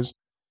players.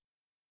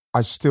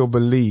 I still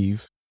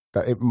believe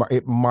that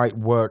it might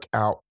work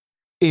out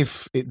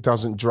if it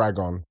doesn't drag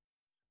on.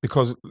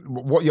 Because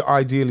what you're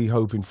ideally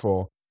hoping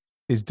for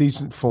is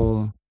decent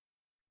form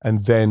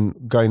and then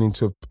going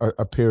into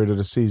a period of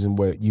the season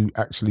where you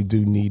actually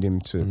do need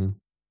him to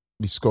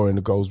be scoring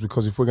the goals.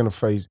 Because if we're going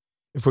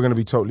to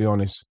be totally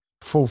honest,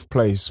 fourth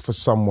place for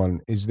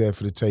someone is there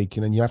for the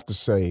taking. And you have to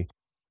say,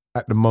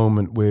 at the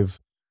moment with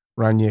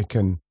Rangnick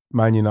and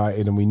Man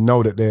United, and we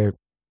know that their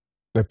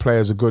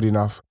players are good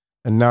enough,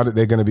 and now that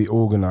they're going to be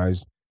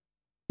organised,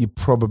 you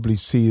probably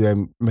see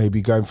them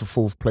maybe going for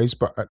fourth place.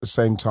 But at the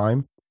same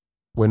time,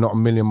 we're not a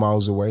million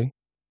miles away.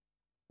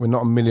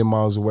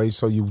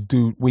 So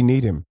we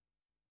need him.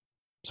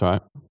 It's all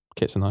right.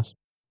 Kits are nice.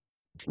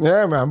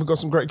 Yeah, man, we've got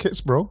some great kits,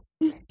 bro.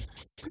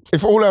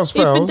 If all else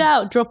fails... If in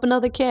doubt, drop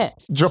another kit.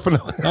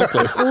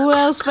 If all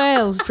else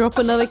fails, drop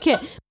another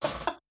kit.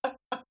 I'm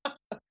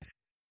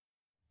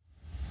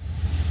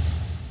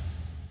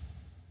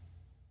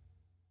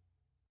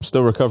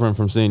still recovering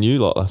from seeing you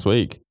lot last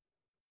week.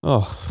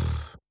 Oh...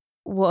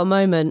 What a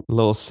moment. A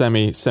little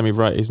semi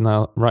right his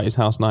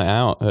house night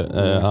out at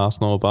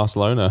Arsenal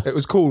Barcelona. It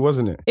was cool,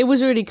 wasn't it? It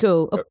was really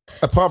cool.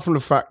 Apart from the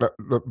fact that,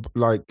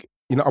 like,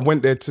 you know, I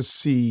went there to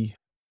see,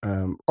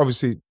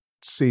 obviously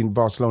seeing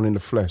Barcelona in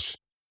the flesh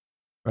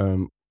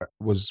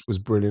was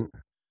brilliant.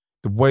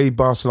 The way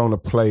Barcelona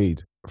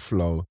played,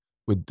 Flo,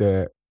 with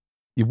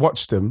you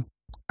watched them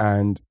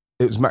and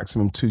it was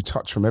maximum 2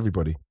 touch from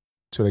everybody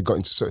till they got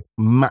into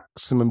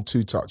maximum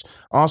 2 touch.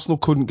 Arsenal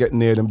couldn't get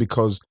near them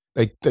because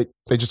they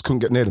just couldn't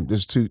get near them.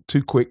 There's too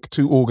quick,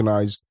 too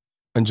organised,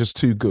 and just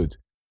too good.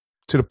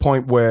 To the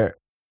point where,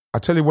 I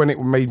tell you when it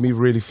made me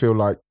really feel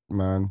like,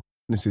 man,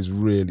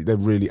 they're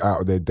really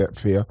out of their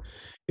depth here,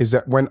 is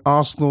that when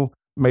Arsenal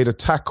made a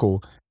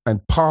tackle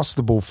and passed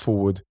the ball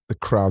forward, the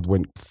crowd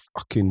went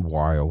fucking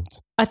wild.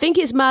 I think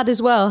it's mad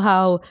as well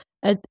how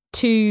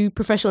 2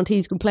 professional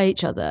teams can play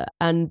each other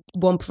and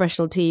one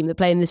professional team, they're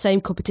playing the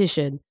same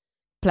competition,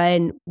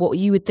 playing what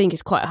you would think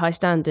is quite a high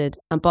standard,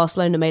 and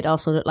Barcelona made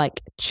Arsenal look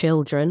like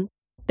children.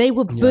 They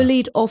were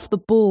bullied off the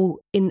ball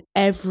in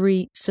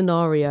every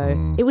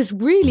scenario. It was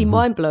really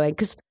mind-blowing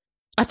because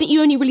I think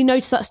you only really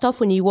notice that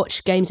stuff when you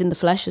watch games in the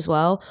flesh as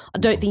well. I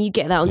don't think you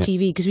get that on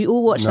TV because we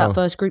all watched that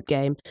first group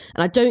game.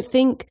 And I don't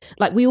think,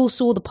 like, we all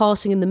saw the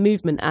passing and the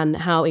movement and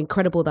how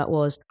incredible that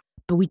was,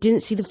 but we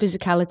didn't see the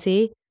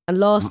physicality. And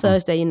last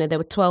Thursday, you know, there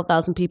were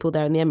 12,000 people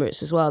there in the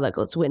Emirates as well that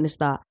got to witness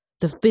that.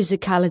 The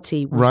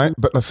physicality. Right.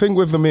 But the thing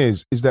with them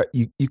is that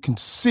you can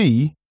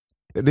see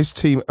that this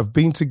team have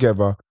been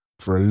together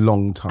for a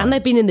long time. And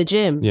they've been in the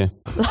gym. Yeah.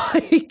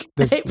 Like,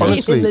 they've been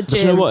in the gym.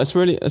 You know what? It's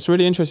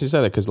really interesting to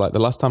say that because, like, the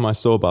last time I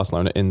saw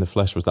Barcelona in the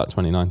flesh was that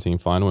 2019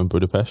 final in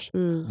Budapest.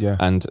 Yeah.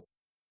 And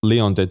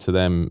Lyon did to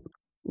them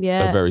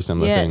a very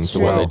similar thing to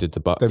what they did to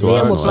Barcelona.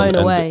 Lyon were blown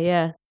away,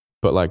 yeah.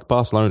 But, like,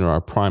 Barcelona are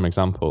a prime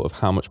example of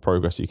how much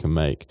progress you can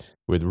make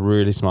with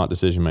really smart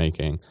decision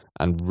making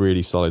and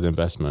really solid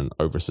investment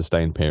over a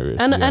sustained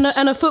period. And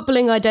a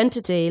footballing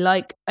identity.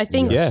 Like, I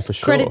think for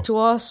sure. Credit to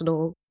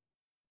Arsenal,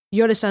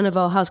 Jonas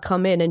Sandoval has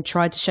come in and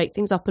tried to shake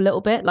things up a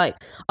little bit. Like,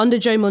 under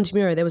Joe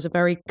Montemurro, there was a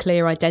very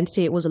clear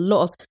identity. It was a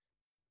lot of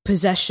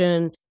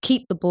possession,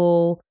 keep the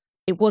ball.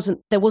 There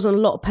wasn't a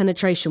lot of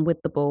penetration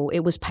with the ball. It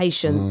was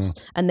patience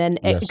and then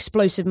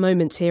explosive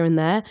moments here and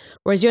there.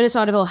 Whereas Jonas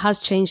Sandoval has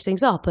changed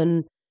things up,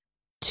 and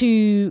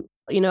to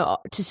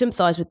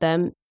sympathise with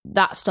them,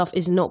 that stuff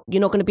is not,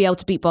 you're not going to be able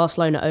to beat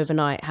Barcelona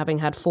overnight, having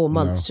had 4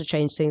 months to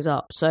change things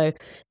up. So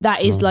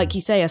that is, like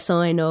you say, a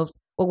sign of,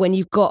 well, when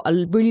you've got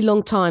a really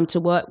long time to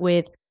work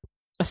with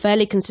a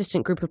fairly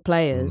consistent group of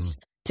players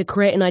to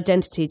create an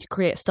identity, to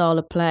create a style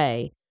of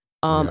play,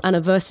 and a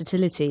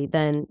versatility,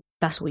 then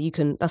that's what you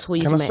can. That's what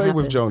you can make happen.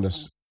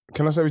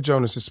 Can I say with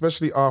Jonas,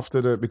 especially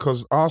after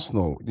because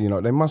Arsenal, you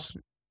know, they must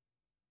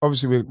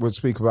obviously we'll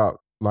speak about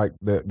like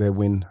their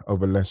win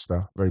over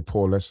Leicester, very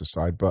poor Leicester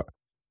side, but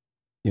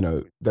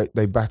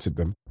they battered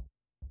them.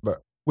 But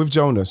with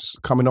Jonas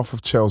coming off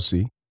of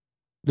Chelsea,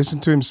 listen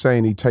to him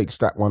saying he takes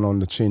that one on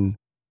the chin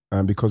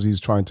because he was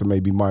trying to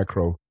maybe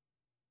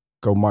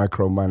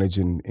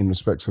micromanaging in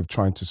respects of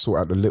trying to sort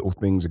out the little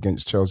things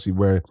against Chelsea,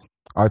 where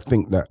I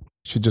think that you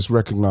should just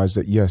recognise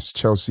that, yes,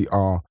 Chelsea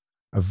are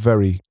a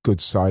very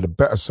good side, a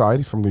better side,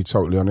 if I'm going to be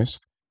totally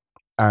honest,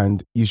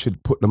 and you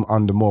should put them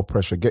under more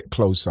pressure, get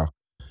closer,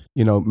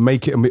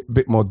 make it a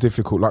bit more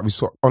difficult. Like we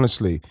saw,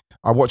 honestly,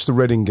 I watched the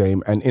Reading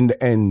game, and in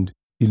the end,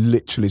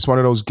 it's one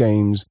of those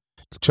games,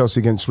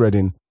 Chelsea against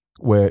Reading,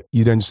 where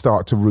you then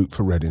start to root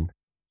for Reading.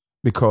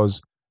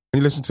 Because when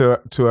you listen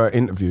to her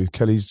interview,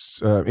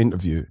 Kelly's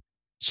interview,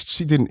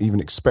 she didn't even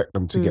expect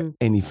them to get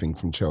anything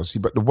from Chelsea.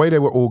 But the way they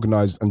were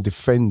organised and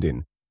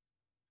defending,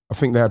 I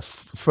think they had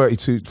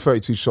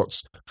 32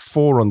 shots,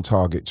 4 on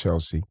target,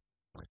 Chelsea.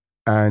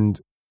 And,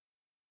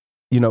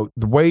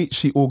 the way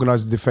she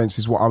organised the defence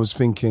is what I was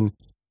thinking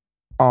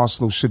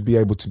Arsenal should be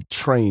able to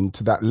train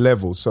to that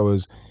level, so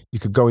as you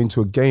could go into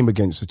a game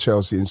against the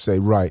Chelsea and say,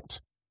 right,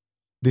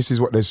 this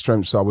is what their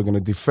strengths are. We're going to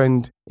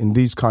defend in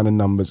these kind of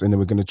numbers, and then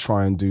we're going to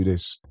try and do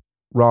this,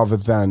 rather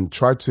than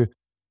try to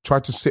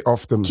sit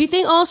off them. Do you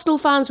think Arsenal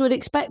fans would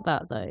expect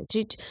that though?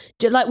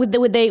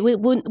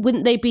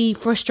 Wouldn't they be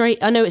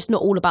frustrated? I know it's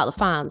not all about the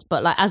fans,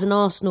 but like as an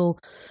Arsenal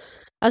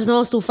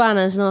fan,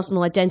 as an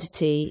Arsenal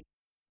identity,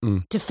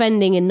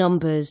 defending in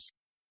numbers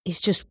is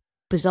just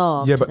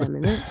bizarre. Yeah, to but them,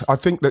 isn't it? I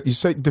think that you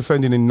say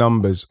defending in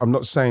numbers. I'm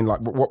not saying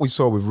like what we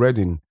saw with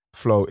Reading,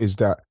 Flo, is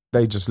that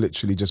they just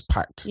literally just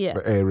packed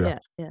the area.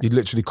 Yeah. You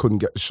literally couldn't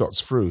get the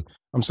shots through.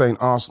 I'm saying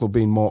Arsenal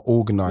being more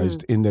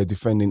organised in their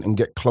defending and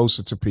get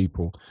closer to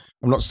people.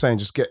 I'm not saying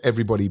just get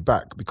everybody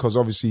back, because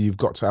obviously you've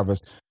got to have a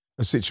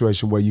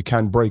situation where you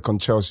can break on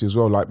Chelsea as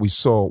well, like we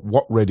saw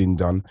what Reading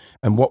done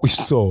and what we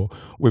saw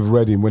with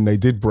Reading when they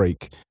did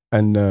break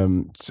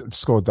and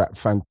scored that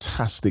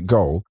fantastic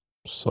goal.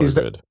 So is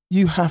good. That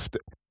you have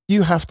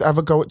to have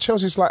a go at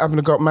Chelsea. It's like having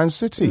a go at Man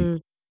City.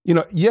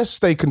 Yes,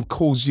 they can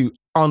cause you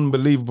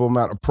unbelievable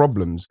amount of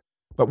problems,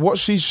 but what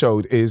she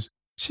showed is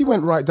she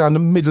went right down the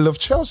middle of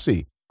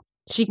Chelsea.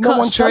 She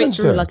cut straight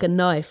through like a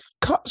knife.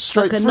 Cut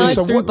straight like through. A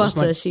knife through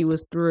butter, she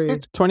was through.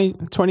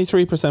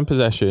 23%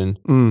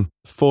 possession,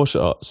 4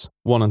 shots,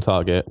 1 on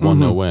target,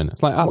 1-0 win.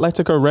 It's like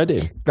Atletico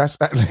Reading. That's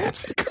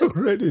Atletico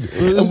Reading.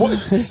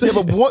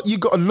 But what you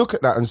got to look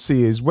at that and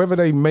see is whether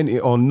they meant it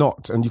or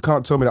not. And you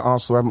can't tell me that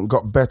Arsenal haven't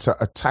got better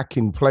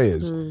attacking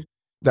players.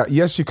 That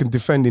yes, you can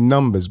defend in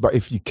numbers, but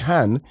if you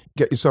can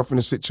get yourself in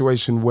a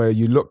situation where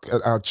you look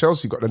at how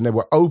Chelsea got and they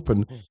were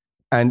open,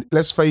 and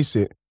let's face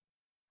it,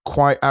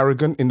 quite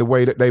arrogant in the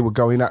way that they were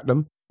going at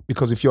them.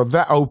 Because if you're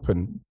that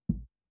open,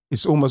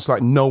 it's almost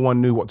like no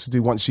one knew what to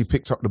do once she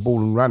picked up the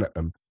ball and ran at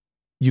them.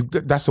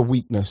 That's a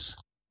weakness.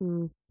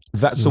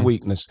 That's a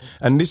weakness.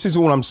 And this is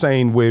all I'm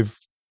saying with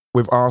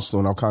Arsenal,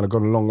 and I've kind of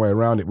gone a long way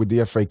around it with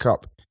the FA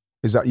Cup,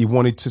 is that you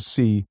wanted to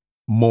see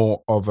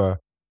more of a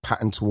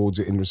pattern towards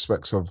it in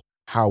respects of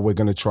how we're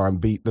going to try and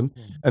beat them.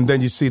 And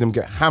then you see them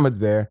get hammered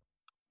there.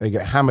 They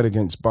get hammered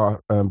against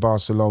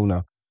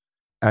Barcelona,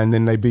 and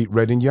then they beat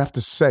Reading. You have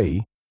to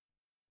say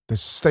the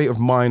state of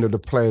mind of the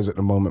players at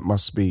the moment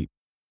must be,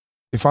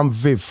 if I'm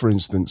Viv, for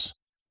instance,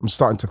 I'm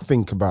starting to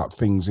think about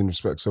things in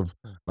respects of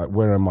like,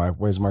 where am I?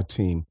 Where's my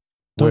team?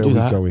 Where are we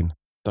going?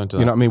 Don't do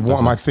You know that. what I mean? What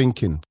am I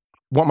thinking?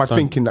 What am I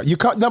thinking? That you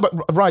can't. No, but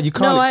right, you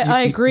can't. No,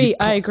 I agree.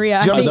 I agree.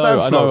 Do you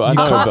understand? I know. I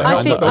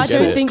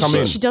don't think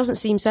she she doesn't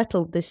seem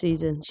settled this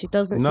season. She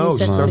doesn't No, seem she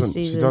settled doesn't. this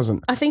season. She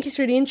doesn't. I think it's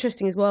really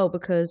interesting as well,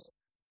 because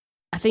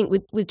I think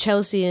with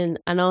Chelsea and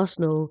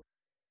Arsenal,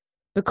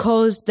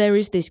 because there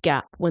is this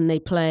gap when they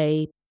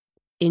play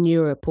in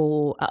Europe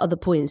or at other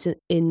points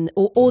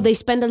or they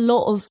spend a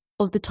lot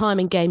of the time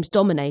in games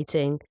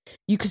dominating,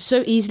 you could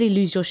so easily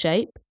lose your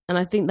shape. And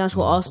I think that's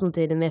what Arsenal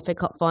did in the FA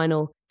Cup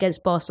final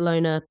against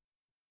Barcelona.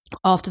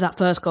 After that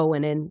first goal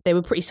went in, they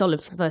were pretty solid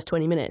for the first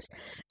 20 minutes.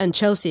 And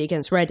Chelsea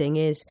against Reading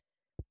is,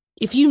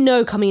 if you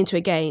know coming into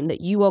a game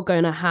that you are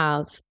going to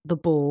have the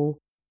ball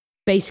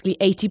basically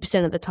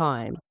 80% of the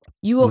time,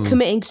 you are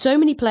committing so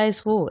many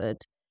players forward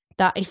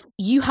that if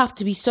you have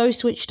to be so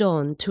switched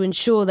on to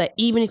ensure that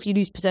even if you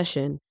lose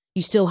possession,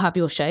 you still have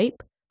your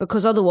shape.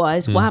 Because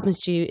otherwise, what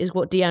happens to you is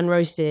what Deanne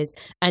Rose did,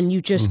 and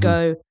you just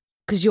go,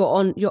 because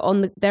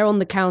they're on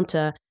the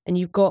counter, and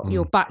you've got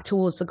your back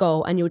towards the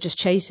goal, and you're just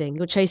chasing.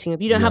 You're chasing.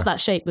 If you don't have that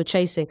shape, you're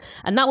chasing.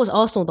 And that was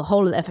Arsenal the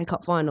whole of the FA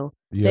Cup final.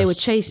 Yes, they were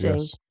chasing.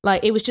 yes.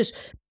 Like, it was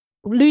just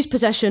lose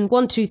possession,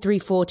 1, 2, 3,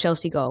 4,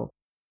 Chelsea goal.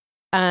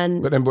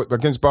 And But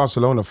against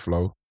Barcelona,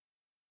 Flo,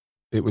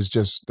 it was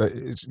just,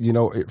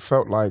 it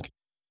felt like,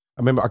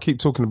 I remember I keep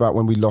talking about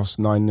when we lost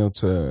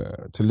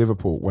 9-0 to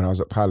Liverpool when I was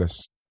at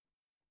Palace.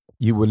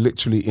 You were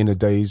literally in a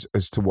daze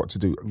as to what to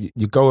do.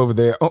 You go over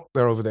there,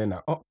 they're over there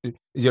now.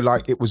 You're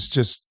like, it was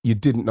just, you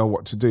didn't know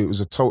what to do. It was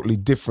a totally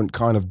different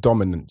kind of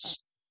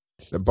dominance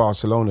that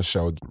Barcelona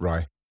showed,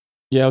 right?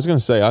 Yeah, I was going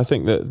to say, I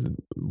think that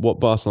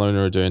what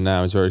Barcelona are doing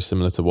now is very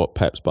similar to what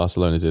Pep's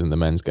Barcelona did in the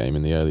men's game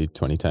in the early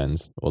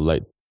 2010s or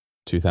late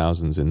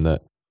 2000s, in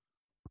that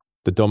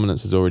the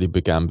dominance has already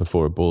began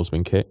before a ball's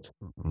been kicked.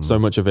 So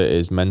much of it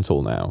is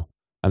mental now.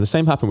 And the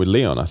same happened with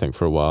Leon, I think,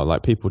 for a while.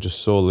 Like, people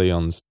just saw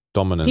Leon's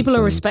dominance. People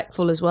are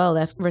respectful as well.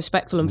 They're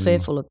respectful and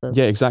fearful of them.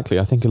 Yeah, exactly.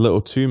 I think a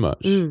little too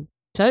much.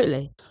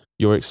 Totally.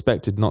 You're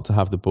expected not to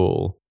have the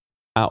ball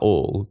at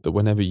all, that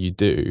whenever you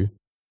do,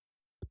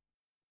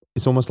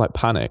 it's almost like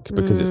panic,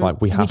 because it's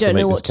like, we have to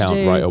make this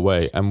count right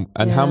away. And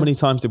how many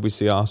times did we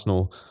see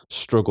Arsenal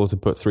struggle to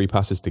put 3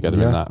 passes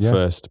together in that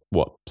first,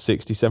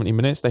 60, 70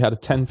 minutes? They had a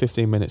 10,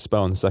 15-minute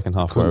spell in the second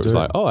half where it was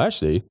like, oh,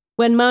 actually...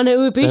 When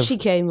Manu Ibuchi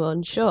came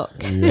on, shock.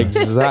 Yeah.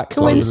 Exactly.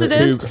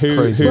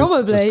 Coincidence?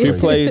 Probably. Who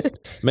played?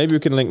 Maybe we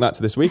can link that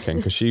to this weekend,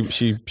 because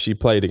she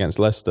played against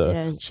Leicester.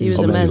 Yeah, and she was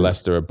obviously immense.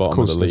 Leicester are bottom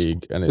of the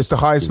league, and it's the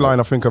highest line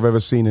I think I've ever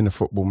seen in a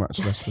football match.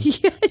 Leicester.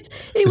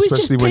 It was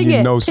especially just when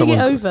you know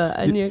someone's over,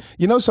 and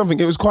you know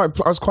something. I was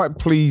quite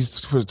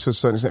pleased to a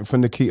certain extent for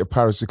Nikita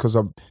Paris, because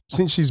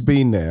since she's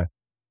been there,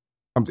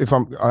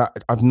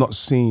 I've not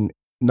seen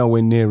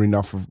nowhere near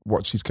enough of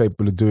what she's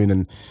capable of doing.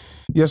 And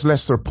yes,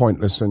 Leicester are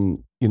pointless,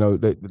 and you know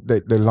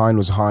their line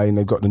was high, and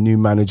they've got the new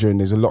manager, and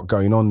there's a lot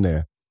going on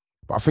there.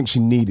 But I think she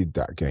needed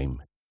that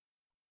game,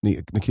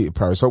 Nikita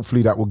Paris.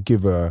 Hopefully, that will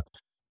give her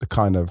the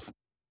kind of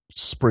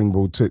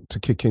springboard to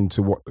kick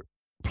into what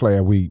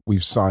player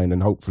we've signed,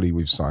 and hopefully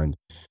we've signed,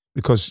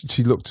 because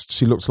she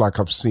looks like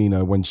I've seen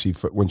her when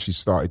she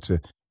started to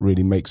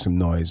really make some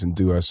noise and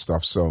do her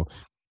stuff. So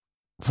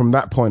from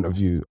that point of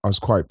view, I was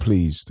quite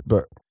pleased.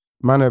 But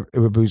Mana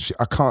Iwabuchi,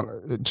 I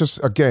can't,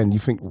 just again, you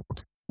think,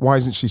 why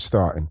isn't she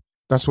starting?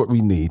 That's what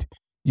we need.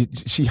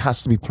 She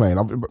has to be playing.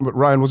 But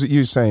Ryan, was it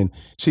you saying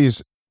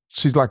she's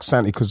like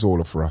Santi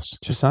Cazorla for us?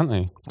 She's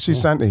Santi.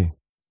 She's Santi.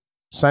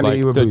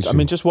 Santi Iwabuchi. I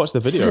mean, just watch the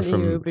video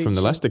from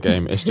the Leicester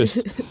game. It's just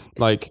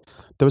like,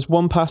 there was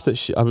one pass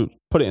that I would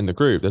put it in the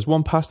group. There's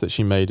one pass that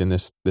she made in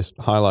this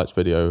highlights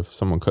video of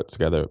someone cut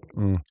together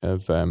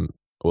of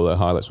all the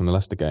highlights from the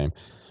Leicester game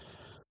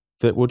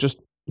that will just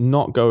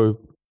not go.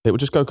 It will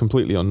just go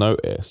completely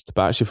unnoticed.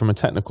 But actually, from a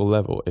technical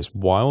level, it's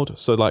wild.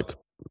 So like,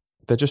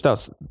 they're just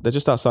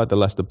outside the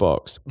Leicester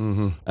box,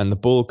 and the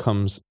ball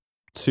comes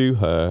to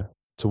her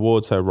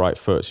towards her right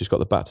foot. She's got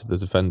the back to the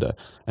defender,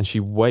 and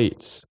she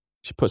waits.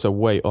 She puts her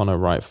weight on her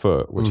right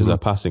foot, which is her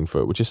passing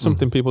foot, which is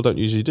something people don't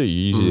usually do.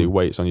 You usually do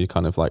weights on your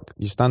kind of like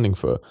your standing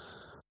foot,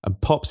 and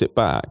pops it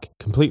back,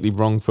 completely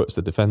wrong foots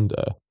the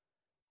defender.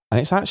 And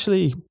it's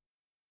actually,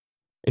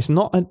 it's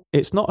not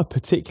a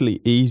particularly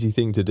easy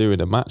thing to do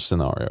in a match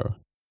scenario,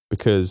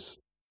 because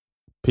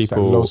people... It's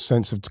that low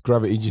sense of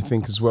gravity, do you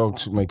think, as well,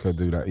 should make her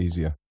do that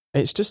easier?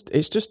 It's just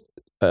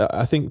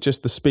I think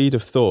just the speed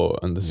of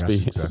thought and the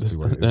speed, exactly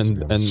what it is,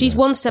 and she's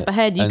one step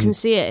ahead. You can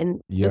see it, and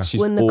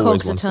when the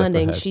cogs are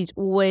turning, she's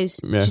always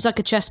she's like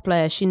a chess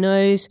player. She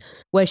knows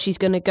where she's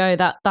going to go.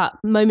 That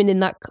moment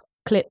in that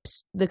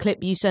the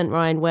clip you sent,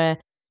 Ryan, where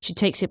she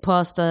takes it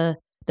past the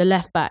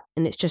left back,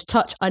 and it's just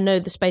touch. I know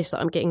the space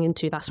that I'm getting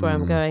into. That's where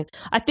I'm going.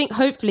 I think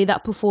hopefully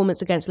that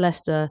performance against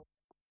Leicester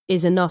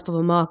is enough of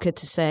a marker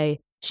to say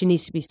she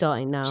needs to be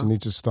starting now. She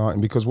needs to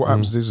start, because what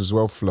happens is as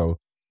well, Flo.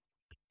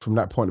 From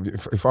that point of view,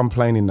 if I'm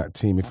playing in that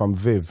team, if I'm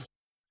Viv,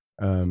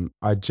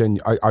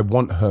 I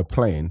want her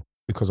playing,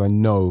 because I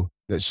know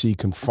that she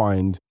can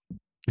find.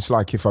 It's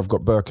like if I've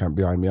got Bergkamp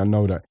behind me, I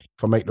know that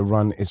if I make the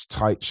run, it's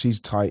tight. She's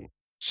tight.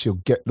 She'll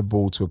get the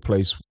ball to a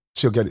place.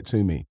 She'll get it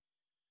to me.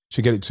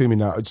 She'll get it to me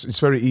now. It's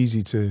very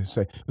easy to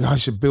say, I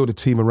should build a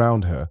team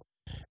around her.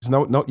 It's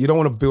no, you don't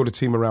want to build a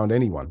team around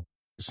anyone.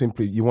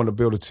 Simply, you want to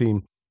build a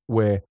team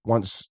where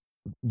once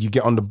you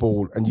get on the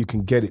ball and you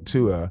can get it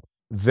to her,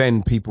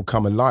 then people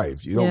come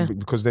alive,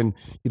 because then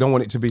you don't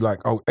want it to be like,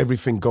 oh,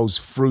 everything goes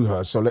through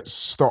her, so let's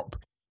stop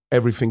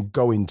everything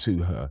going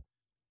to her.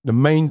 The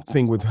main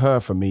thing with her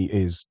for me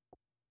is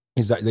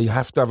that you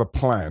have to have a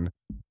plan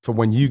for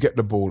when you get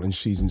the ball and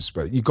she's in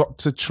space. You got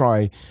to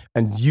try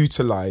and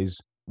utilize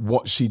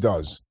what she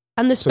does.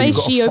 And the space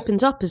she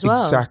opens up as well.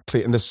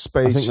 Exactly, and the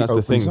space she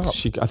opens up.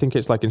 I think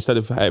it's like, instead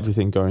of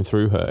everything going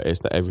through her, it's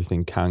that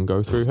everything can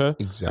go through her.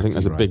 Exactly, I think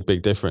there's a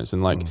big difference.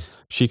 And like,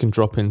 she can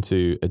drop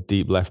into a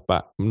deep left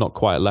back, not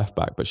quite a left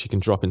back, but she can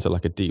drop into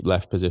like a deep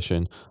left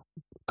position,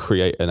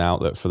 create an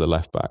outlet for the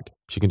left back.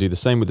 She can do the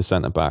same with the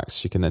centre backs.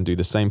 She can then do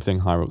the same thing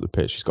higher up the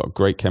pitch. She's got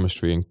great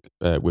chemistry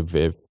with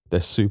Viv. They're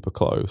super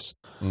close.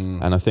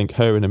 And I think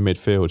her in the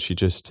midfield,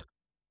 she's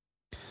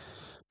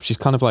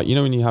kind of like, you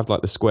know, when you have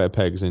like the square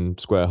pegs in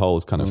square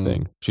holes kind of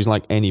thing. She's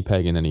like any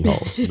peg in any hole,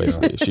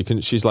 basically.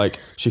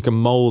 She can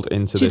mold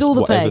into this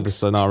whatever the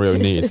scenario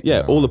needs.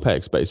 Yeah, all the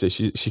pegs,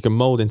 basically. She can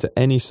mold into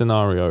any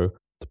scenario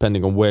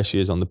depending on where she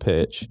is on the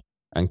pitch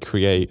and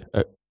create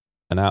a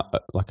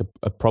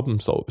problem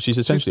solver. She's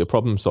essentially a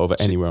problem solver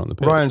anywhere on the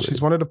pitch. Ryan, really.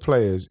 She's one of the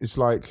players. It's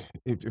like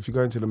if you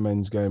go into the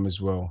men's game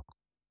as well.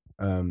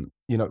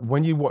 You know,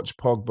 when you watch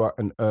Pogba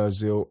and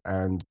Ozil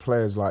and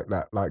players like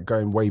that, like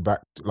going way back,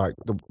 like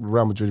the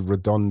Real Madrid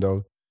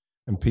Redondo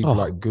and people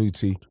like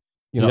Guti,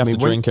 you have to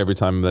drink every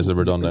time there's a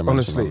Redondo.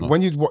 Honestly,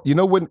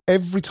 when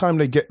every time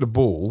they get the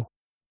ball,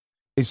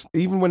 it's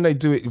even when they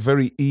do it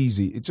very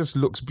easy, it just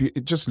looks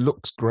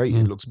great.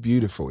 It looks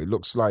beautiful. It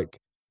looks like,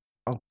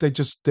 they're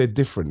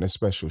different. They're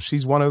special.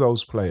 She's one of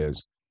those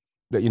players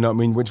that, you know what I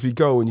mean, when we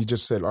go and you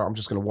just said, I'm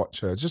just going to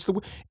watch her. Just the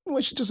way,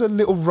 when she does a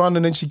little run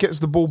and then she gets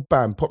the ball,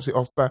 bam, pops it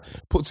off, bam,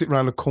 puts it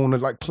around the corner,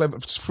 like clever,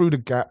 through the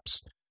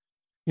gaps.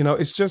 You know,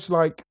 it's just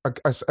like,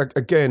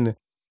 again,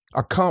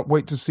 I can't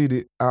wait to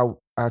see our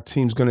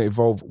team's going to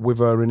evolve with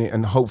her in it,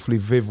 and hopefully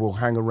Viv will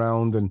hang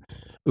around, and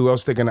who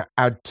else they're going to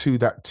add to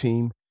that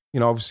team. You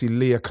know, obviously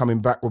Leah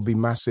coming back would be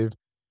massive.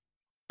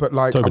 But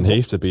like Tobin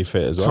Heath to be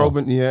fit as well.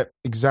 Yeah,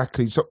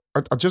 exactly. So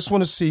I just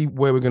want to see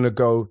where we're going to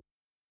go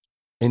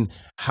in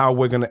how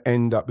we're going to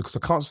end up, because I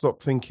can't stop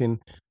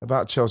thinking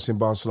about Chelsea and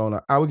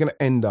Barcelona. How we're going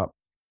to end up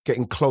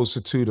getting closer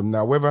to them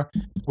now. Whether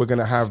we're going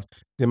to have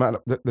the amount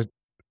of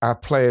our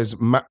players,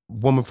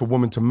 woman for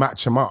woman, to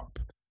match them up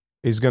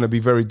is going to be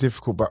very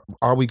difficult. But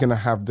are we going to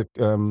have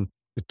the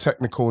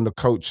technical and the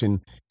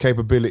coaching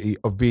capability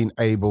of being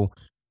able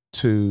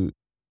to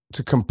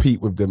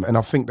compete with them? And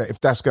I think that if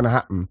that's going to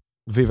happen,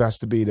 Viv has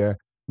to be there,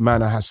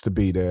 Mana has to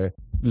be there,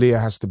 Leah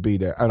has to be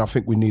there, and I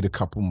think we need a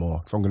couple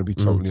more, if I'm going to be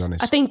totally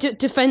honest. I think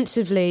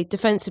defensively,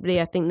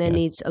 I think there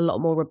needs a lot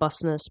more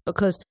robustness,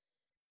 because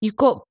you've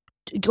got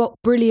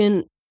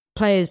brilliant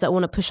players that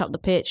want to push up the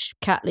pitch,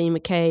 Kathleen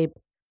McCabe,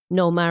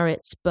 Noel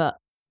Maritz, but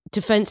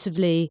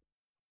defensively,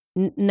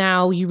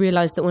 now you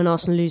realise that when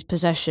Arsenal lose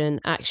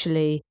possession,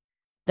 actually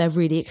they're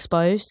really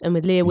exposed. And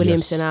with Leah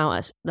Williamson out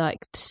as like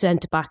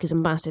centre back is a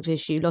massive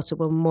issue. Lotte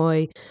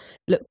Moy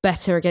looked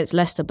better against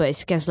Leicester, but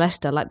it's against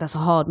Leicester, like that's a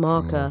hard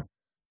marker.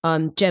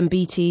 Jem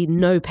Beattie,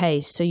 no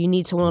pace, so you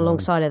need someone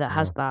alongside her that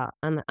has that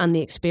and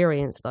the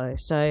experience though.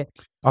 So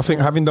I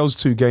think having those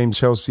two games,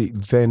 Chelsea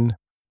then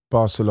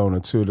Barcelona,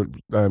 two of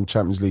the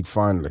Champions League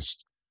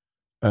finalists,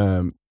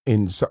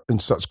 in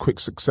such quick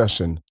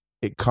succession,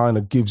 it kind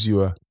of gives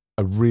you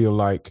a real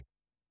like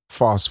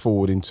fast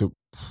forward into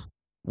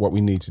what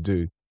we need to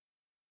do,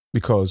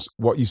 because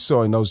what you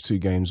saw in those two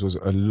games was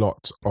a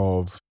lot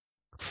of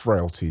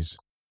frailties,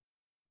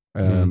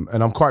 and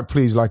I'm quite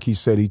pleased. Like he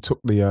said, he took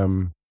it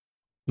on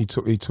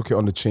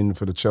the chin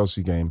for the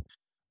Chelsea game.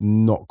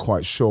 Not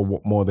quite sure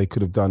what more they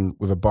could have done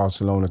with a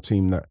Barcelona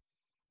team that,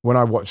 when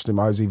I watched them,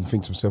 I was even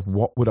thinking to myself,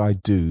 what would I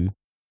do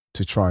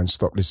to try and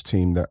stop this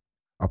team that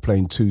are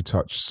playing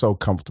two-touch, so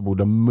comfortable.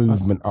 The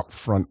movement up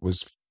front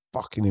was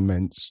fucking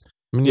immense.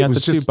 I mean, you had the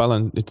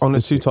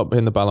two top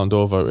in the Ballon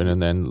d'Or voting,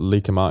 and then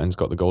Lika Martin's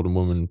got the Golden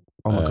Woman,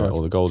 or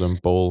the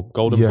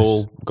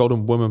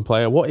Golden Woman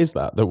player. What is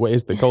that? What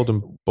is the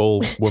Golden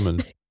Ball Woman?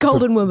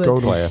 Golden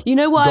Woman player. You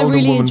know what Golden I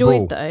really Woman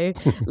enjoyed ball. though?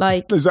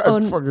 Like, is that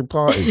a fucking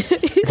party?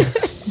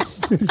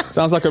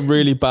 Sounds like a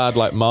really bad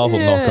like Marvel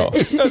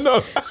knockoff. No.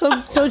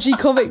 Some dodgy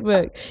comic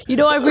book. You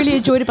know what I really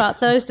enjoyed about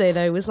Thursday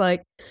though was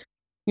like,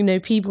 you know,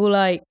 people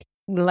like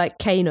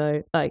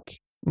Kano, like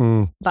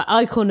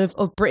icon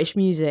of British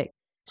music,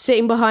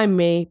 sitting behind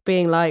me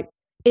being like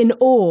in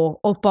awe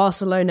of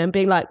Barcelona and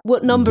being like,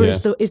 what number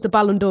is the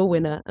Ballon d'Or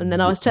winner? And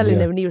then I was telling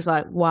him and he was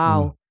like,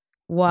 wow.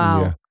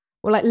 Yeah.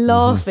 We're like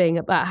laughing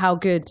about how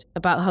good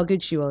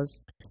she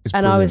was. It's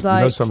and brilliant. I was like,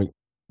 you know something?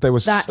 They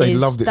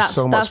loved it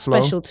so much. That's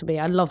special to me.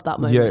 I love that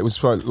moment. Yeah, it was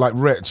fun. Like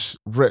Wretch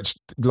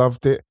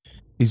loved it.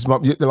 His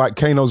mum, like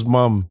Kano's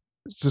mum.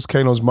 It's just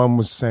Kano's mum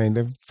was saying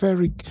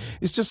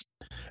it's just,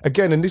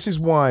 again, and this is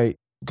why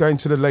going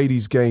to the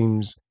ladies'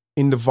 games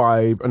in the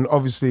vibe, and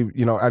obviously,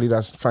 you know,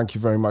 Adidas, thank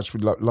you very much. We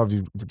love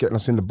you for getting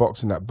us in the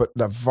box and that, but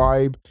that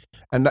vibe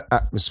and that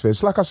atmosphere.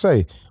 It's like I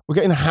say, we're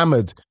getting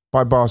hammered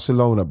by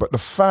Barcelona, but the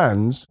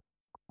fans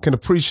can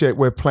appreciate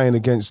we're playing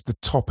against the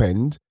top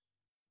end.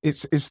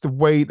 It's the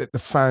way that the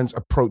fans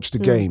approach the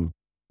game.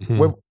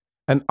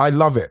 And I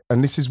love it.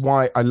 And this is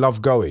why I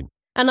love going.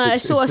 And I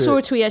saw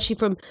a tweet actually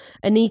from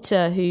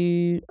Anita,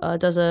 who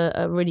does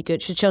a really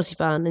good, she's a Chelsea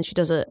fan, and she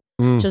does a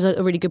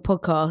really good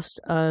podcast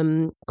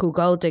called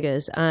Gold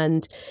Diggers,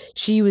 and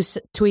she was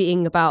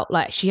tweeting about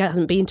like she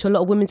hasn't been to a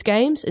lot of women's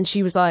games, and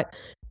she was like,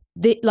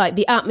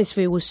 the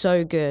atmosphere was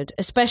so good,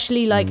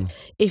 especially like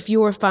if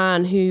you're a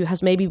fan who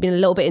has maybe been a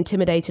little bit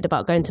intimidated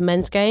about going to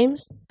men's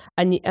games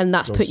and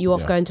that's put you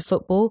off going to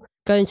football.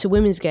 Going to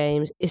women's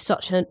games is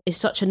such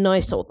a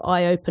nice sort of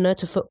eye opener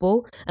to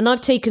football. And I've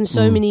taken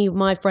so many of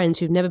my friends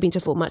who've never been to a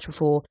football match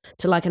before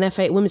to like an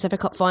women's FA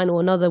Cup final,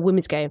 another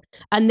women's game,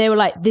 and they were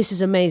like, "This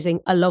is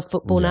amazing. I love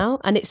football now."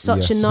 And it's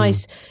such a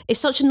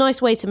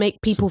nice way to make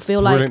people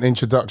feel like brilliant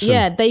introduction.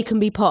 Yeah, they can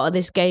be part of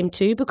this game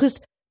too. Because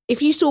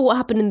if you saw what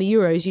happened in the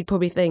Euros, you'd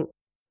probably think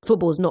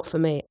football's not for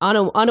me. I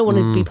don't want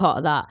to be part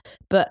of that.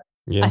 But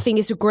I think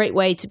it's a great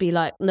way to be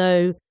like,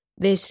 no,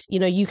 this, you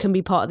know, you can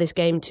be part of this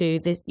game too.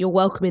 You're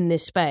welcome in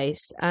this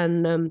space.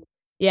 And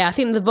I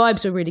think the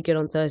vibes were really good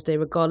on Thursday,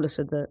 regardless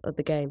of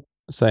the game.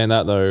 Saying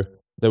that though,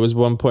 there was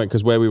one point,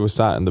 because where we were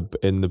sat in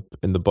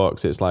the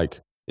box, it's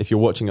like if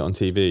you're watching it on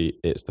TV,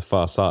 it's the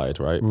far side,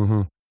 right?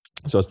 Mm-hmm.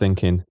 So I was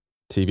thinking,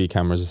 TV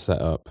cameras are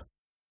set up.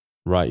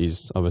 Right,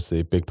 he's obviously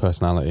a big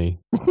personality.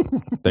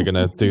 They're going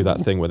to do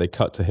that thing where they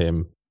cut to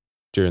him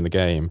during the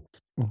game.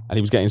 And he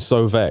was getting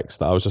so vexed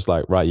that I was just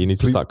like, right, you need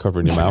to start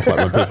covering your mouth like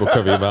when people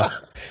cover your mouth.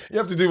 You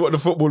have to do what the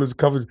footballers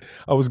covered.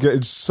 I was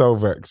getting so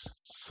vexed.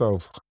 So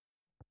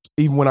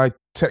even when I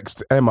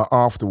text Emma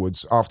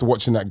afterwards, after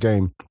watching that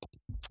game,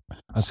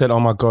 I said, "Oh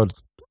my God,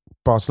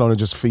 Barcelona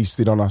just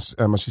feasted on us."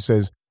 Emma, she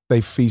says,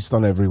 "They feast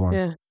on everyone."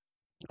 Yeah.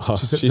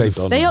 She said,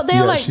 They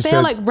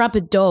are like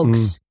rabid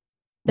dogs.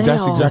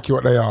 That's exactly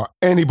what they are.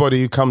 Anybody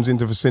who comes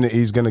into vicinity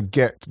is going to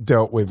get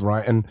dealt with,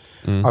 right? And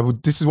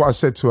this is what I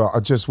said to her. I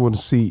just want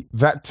to see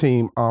that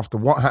team after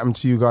what happened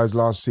to you guys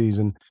last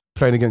season,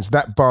 playing against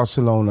that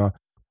Barcelona,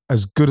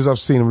 as good as I've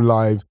seen them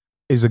live,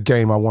 is a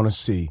game I want to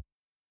see.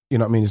 You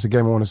know what I mean? It's a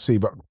game I want to see.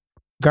 But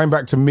going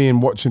back to me and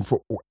watching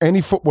football,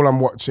 any football I'm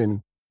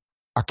watching,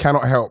 I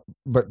cannot help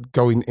but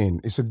going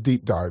in. It's a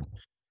deep dive.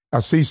 I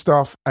see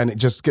stuff, and I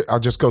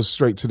just go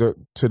straight to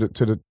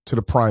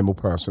the primal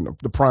person,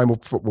 the primal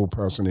football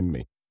person in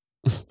me.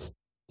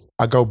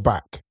 I go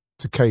back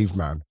to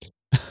caveman.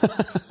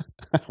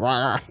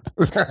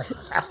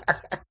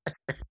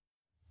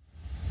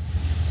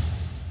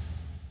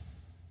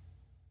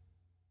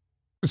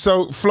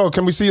 So, Flo,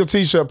 can we see your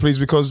T-shirt, please?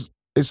 Because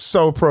it's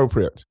so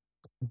appropriate.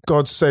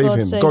 God save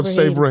him. God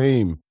save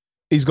Raheem.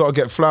 He's got to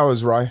get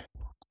flowers, right?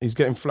 He's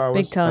getting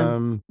flowers. Big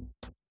time.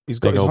 He's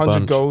got his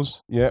 100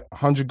 goals. Yeah,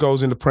 100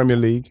 goals in the Premier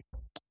League.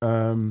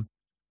 How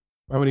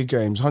many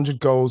games? 100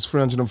 goals,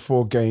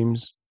 304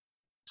 games.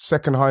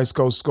 Second highest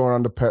goal scorer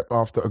under Pep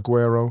after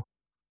Aguero.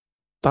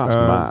 That's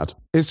mad.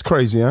 It's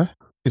crazy, huh?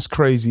 It's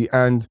crazy.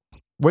 And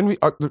when we,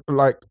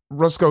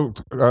 Roscoe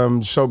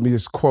showed me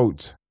this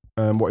quote,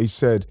 what he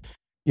said,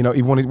 you know,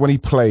 when he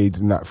played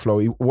in that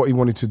flow, what he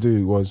wanted to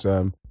do was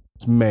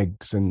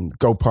megs and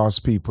go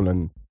past people,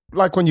 and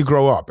like when you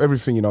grow up,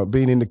 everything, you know,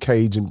 being in the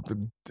cage and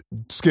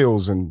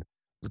skills and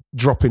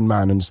dropping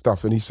man and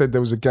stuff. And he said there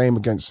was a game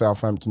against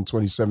Southampton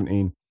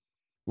 2017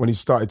 when he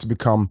started to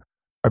become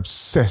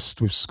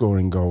obsessed with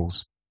scoring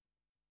goals.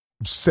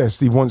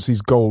 Obsessed. He wants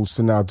these goals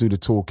to now do the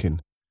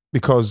talking,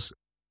 because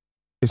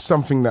it's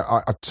something that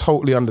I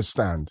totally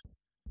understand.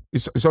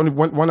 It's only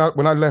when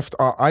I left,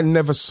 I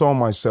never saw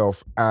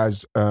myself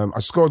as, I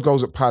scored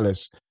goals at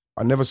Palace.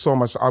 I never saw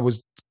myself, I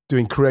was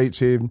doing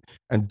creative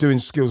and doing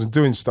skills and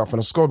doing stuff, and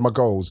I scored my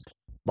goals,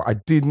 but I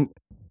didn't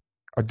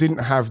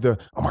have the,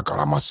 oh my God,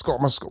 I must score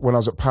when I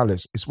was at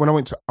Palace. It's when I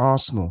went to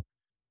Arsenal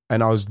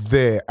and I was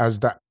there as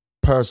that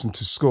person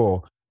to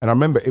score. And I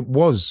remember it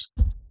was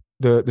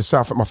the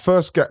Southampton,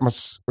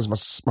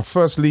 my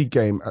first league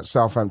game at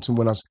Southampton,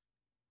 when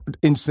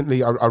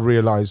instantly I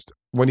realised,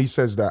 when he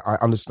says that, I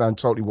understand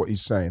totally what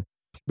he's saying,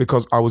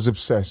 because I was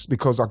obsessed,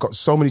 because I got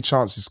so many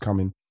chances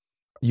coming.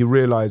 You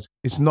realise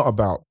it's not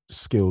about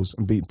skills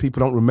and beating. People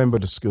don't remember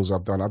the skills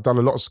I've done. I've done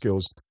a lot of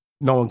skills.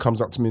 No one comes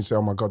up to me and say,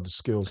 "Oh my God, the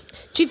skills."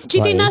 Do you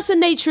think that's the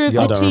nature of the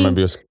team? I don't remember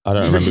your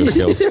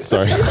skills.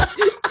 Sorry.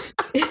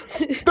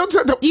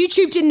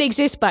 YouTube didn't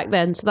exist back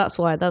then, so that's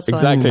why.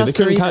 Exactly. They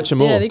couldn't catch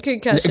them all. Yeah, they couldn't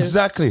catch them.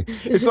 Exactly.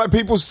 It's like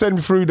people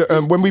send through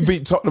when we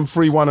beat Tottenham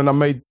 3-1, and I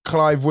made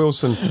Clive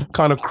Wilson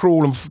kind of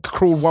crawl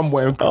one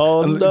way and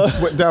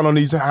went down on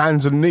his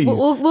hands and knees.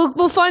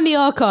 We'll find the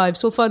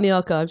archives. We'll find the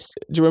archives.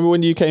 Do you remember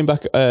when you came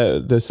back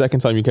the second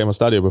time you came on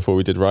Stadio before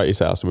we did Righty's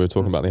House, and we were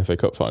talking about the FA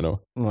Cup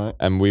final? Right.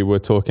 And we were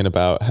talking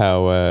about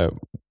how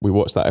we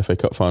watched that FA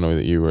Cup final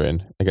that you were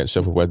in against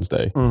Sheffield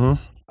Wednesday.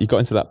 Mm-hmm. You got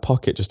into that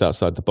pocket just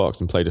outside the box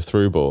and played a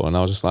through ball, and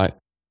I was just like,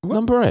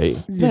 number 8?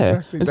 Yeah.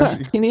 Exactly. Is that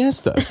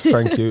Iniesta?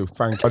 Thank you.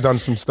 I've done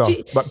some stuff.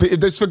 But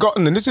it's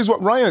forgotten, and this is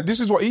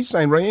what he's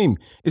saying, Raheem.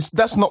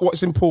 That's not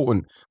what's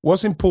important.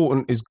 What's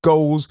important is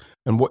goals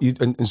and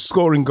and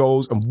scoring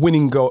goals and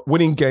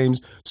winning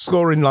games,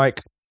 scoring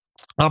like,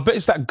 I bet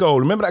it's that goal.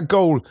 Remember that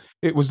goal?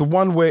 It was the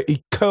one where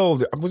he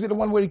curled it. Was it the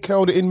one where he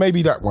curled it in?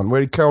 Maybe that one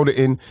where he curled it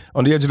in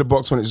on the edge of the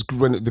box when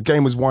the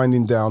game was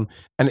winding down.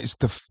 And it's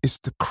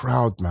the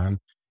crowd, man.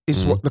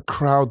 It's what the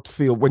crowd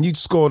feel when you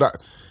score that,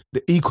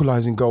 the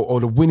equalising goal or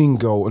the winning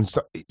goal, and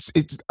stuff.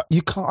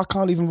 I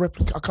can't even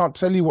replicate. I can't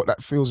tell you what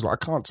that feels like.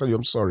 I can't tell you.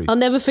 I'm sorry. I'll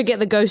never forget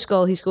the ghost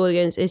goal he scored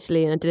against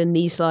Italy, and I did a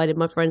knee slide in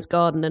my friend's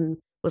garden and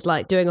was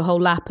like doing a whole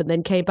lap, and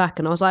then came back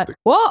and I was like,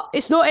 "What?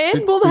 It's not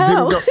in? What the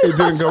hell?" It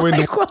didn't go in.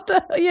 What the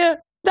hell? Yeah,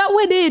 that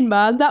went in,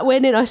 man. That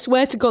went in. I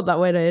swear to God, that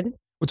went in.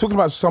 We're talking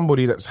about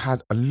somebody that's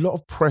had a lot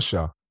of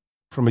pressure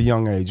from a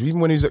young age. Even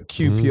when he was at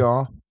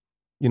QPR.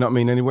 You know what I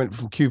mean? And he went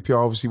from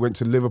QPR, obviously went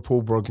to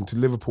Liverpool, broke into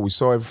Liverpool. We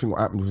saw everything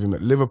what happened with him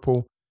at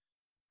Liverpool.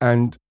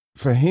 And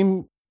for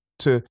him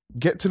to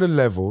get to the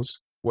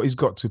levels, what he's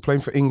got to,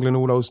 playing for England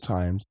all those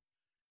times,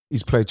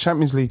 he's played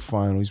Champions League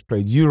finals, he's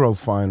played Euro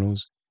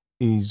finals,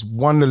 he's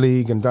won the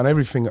league and done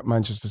everything at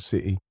Manchester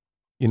City.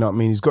 You know what I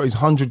mean? He's got his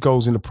 100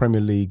 goals in the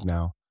Premier League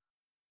now.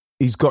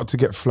 He's got to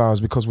get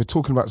flowers, because we're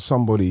talking about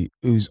somebody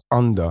who's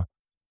under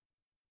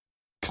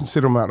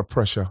considerable amount of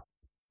pressure.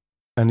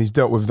 And he's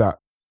dealt with that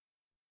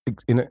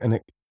in an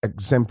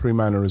exemplary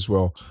manner as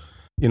well.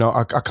 You know,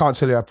 I can't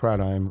tell you how proud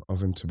I am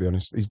of him, to be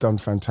honest. He's done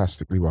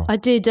fantastically well. I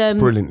did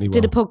brilliantly well.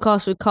 Did a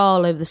podcast with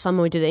Carl over the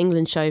summer. We did an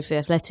England show for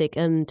Athletic,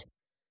 and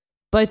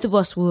both of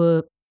us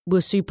were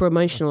super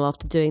emotional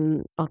after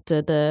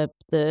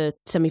the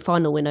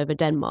semi-final win over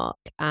Denmark.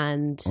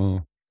 And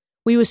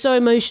we were so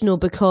emotional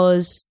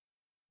because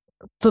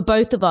for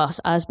both of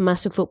us as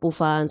massive football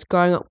fans,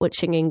 growing up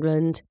watching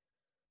England,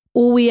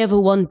 all we ever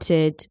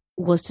wanted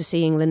was to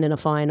see England in a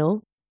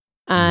final.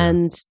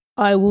 And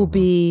I will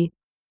be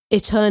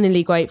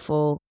eternally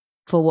grateful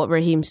for what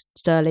Raheem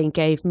Sterling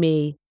gave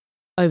me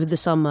over the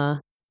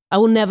summer. I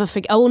will never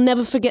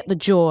forget the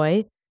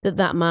joy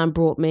that man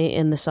brought me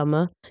in the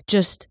summer.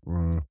 Just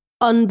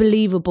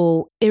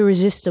unbelievable,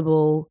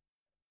 irresistible,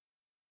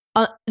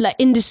 like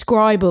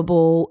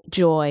indescribable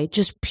joy.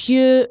 Just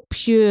pure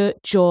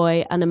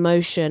joy and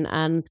emotion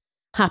and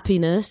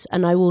happiness.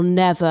 And I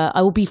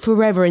will be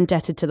forever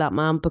indebted to that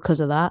man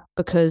because of that.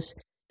 Because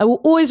I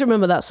will always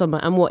remember that summer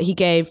and what he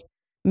gave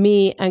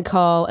me and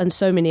Carl and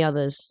so many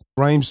others.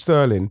 Raheem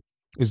Sterling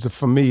is,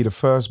 for me, the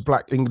first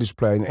black English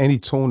player in any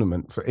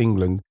tournament for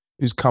England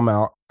who's come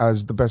out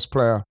as the best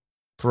player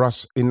for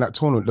us in that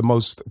tournament,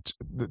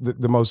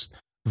 the most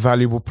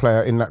valuable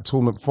player in that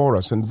tournament for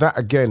us. And that,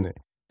 again,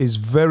 is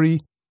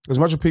very, as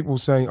much as people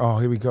saying, oh,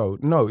 here we go.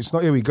 No, it's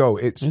not here we go.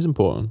 It's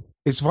important.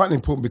 It's vitally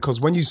important because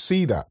when you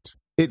see that,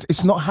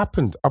 it's not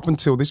happened up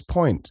until this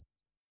point.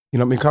 You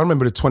know what I mean? I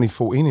remember the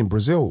 2014 in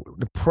Brazil,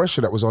 the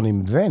pressure that was on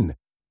him then.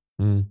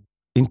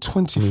 In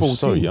 2014. He was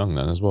so young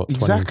then as well.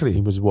 Exactly. 20,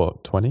 he was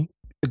what, 20?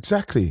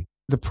 Exactly.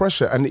 The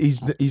pressure. And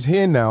he's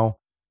here now,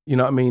 you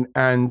know what I mean?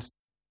 And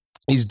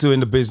he's doing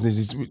the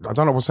business. I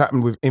don't know what's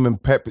happened with him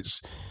and Pep.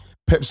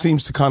 Pep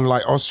seems to kind of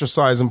like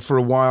ostracize him for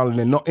a while and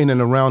they're not in and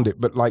around it.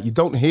 But like you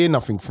don't hear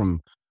nothing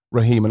from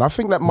Raheem. And I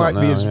think that might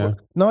be as well.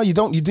 No, you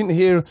don't. You didn't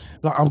hear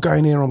like I'm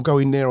going here, I'm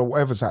going there or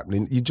whatever's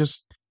happening. He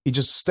just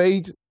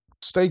stayed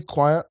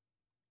quiet,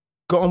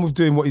 got on with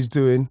doing what he's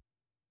doing.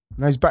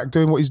 Now he's back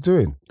doing what he's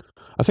doing.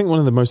 I think one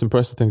of the most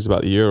impressive things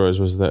about the Euros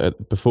was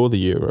that before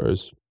the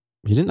Euros,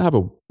 he didn't have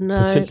a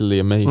particularly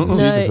amazing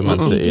season for Man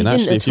City. And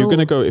actually, if you were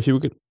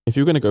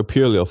going to go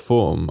purely off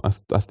form, I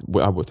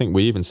think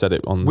we even said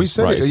it on. We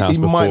said Wrighty's House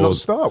he before, might not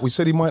start. We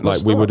said he might not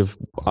start.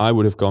 I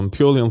would have gone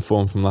purely on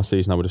form from last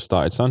season. I would have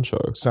started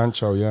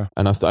Sancho, yeah.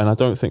 And I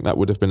don't think that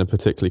would have been a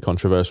particularly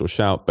controversial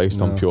shout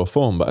based on pure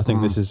form. But I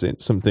think this is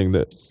something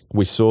that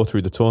we saw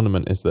through the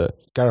tournament is that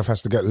Gareth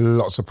has to get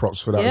lots of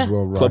props for that as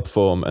well. Right? Club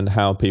form and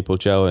how people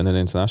gel in an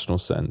international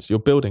sense. You're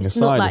building a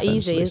side, not that essentially,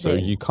 easy, is so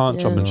it? you can't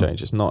chop and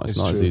change. It's not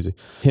as easy.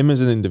 Him as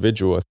an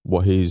individual,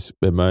 what he's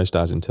emerged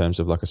as in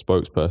terms of like a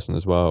spokesperson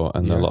as well,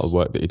 and a lot of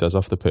work that he does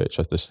off the pitch.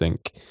 I just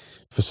think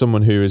for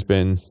someone who has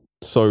been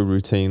so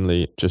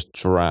routinely just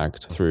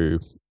dragged through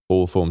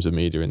all forms of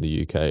media in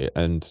the UK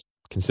and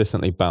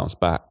consistently bounce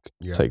back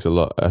takes a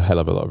hell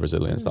of a lot of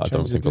resilience that I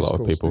don't think a lot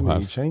of people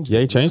have.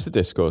 He changed the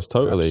discourse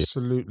totally.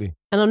 Absolutely.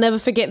 And I'll never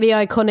forget the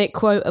iconic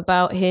quote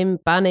about him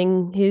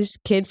banning his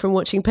kid from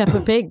watching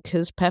Peppa Pig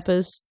because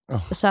Peppa's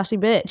a sassy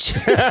bitch.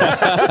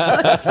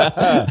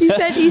 he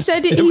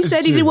said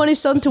he didn't want his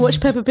son to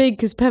watch Peppa Pig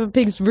because Peppa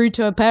Pig's rude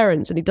to her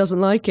parents and he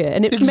doesn't like it,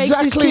 and it makes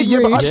his kid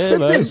rude. But I've said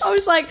this. I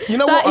was like,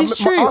 that is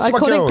true.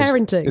 Iconic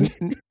parenting.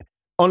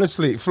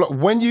 Honestly,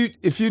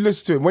 if you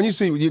listen to it, when you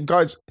see you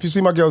guys, if you see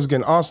my girls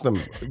again, ask them.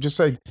 Just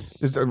say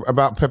this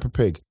about Peppa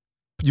Pig.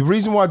 The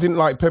reason why I didn't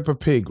like Peppa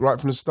Pig right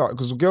from the start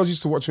because the girls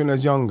used to watch when I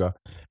was younger,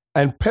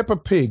 and Peppa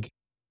Pig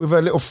with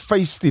her little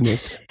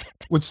feistiness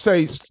would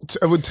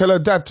tell her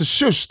dad to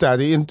shush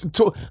daddy and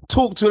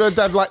talk to her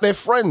dad like they're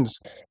friends.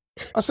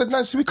 I said,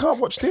 Nancy, we can't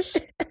watch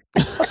this.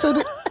 I said,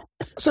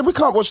 we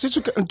can't watch this.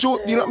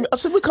 I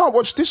said, we can't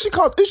watch this. She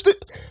can't.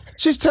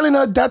 She's telling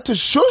her dad to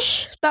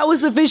shush. That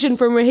was the vision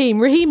from Raheem.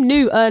 Raheem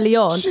knew early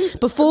on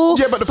before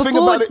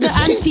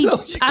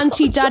the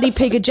anti-daddy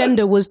pig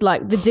agenda was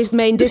like the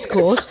main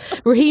discourse.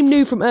 Raheem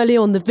knew from early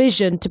on the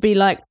vision to be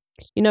like,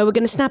 we're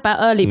going to snap out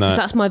early because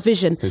that's my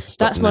vision.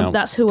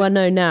 That's who I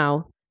know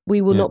now. We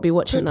will not be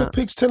watching Peppa that.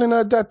 Pig's telling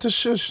her dad to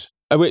shush.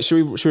 Wait,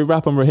 should we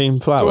wrap on Raheem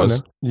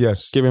flowers?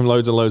 Yes. Give him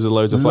loads and loads and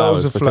loads of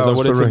flowers because I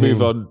wanted to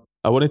move on.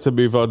 I wanted to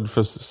move on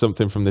for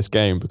something from this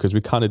game because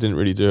we kind of didn't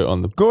really do it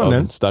on the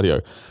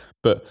Stadio.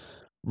 But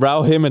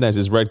Raul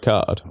Jimenez's red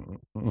card,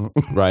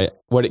 right?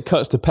 When it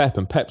cuts to Pep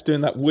and Pep's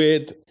doing that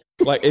weird,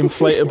 like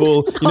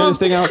inflatable, this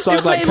thing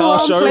outside like car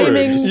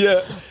showrooms.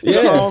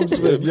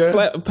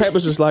 Pep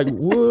was just like,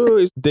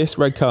 whoa. This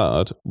red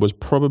card was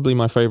probably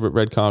my favourite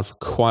red card for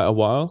quite a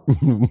while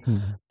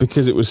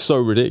because it was so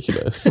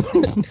ridiculous.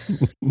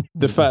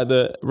 The fact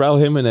that Raul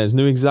Jimenez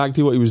knew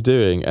exactly what he was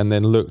doing and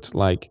then looked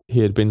like he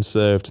had been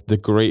served the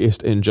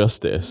greatest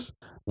injustice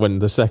when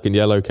the second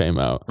yellow came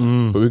out.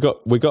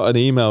 But we got an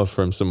email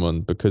from someone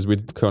because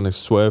we'd kind of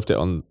swerved it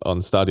on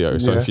Stadio.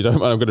 So if you don't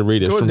mind, I'm going to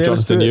read it from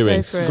Jonathan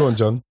Ewing. Go on,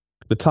 John.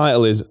 The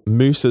title is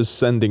Musa's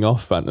Sending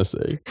Off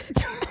Fantasy.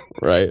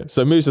 Right.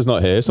 So Musa's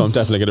not here, so I'm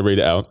definitely going to read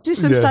it out.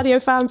 Is this some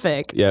Stadio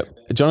fanfic?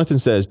 Yep. Jonathan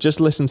says, just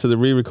listen to the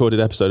re-recorded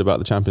episode about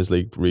the Champions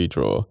League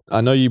redraw.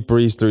 I know you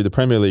breezed through the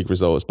Premier League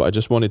results, but I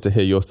just wanted to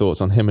hear your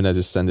thoughts on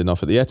Jimenez's sending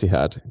off at the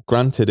Etihad.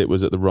 Granted, it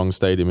was at the wrong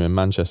stadium in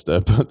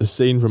Manchester, but the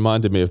scene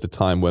reminded me of the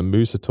time when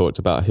Musa talked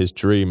about his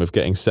dream of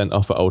getting sent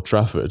off at Old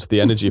Trafford.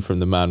 The energy from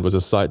the man was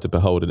a sight to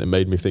behold, and it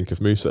made me think of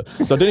Musa.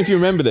 So I don't know if you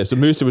remember this, but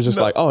Musa was just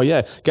like, oh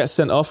yeah, get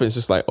sent off, and it's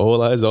just like,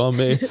 all eyes on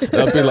me. And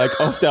I'd be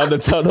like off down the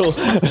tunnel.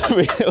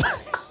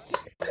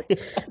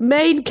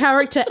 Main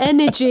character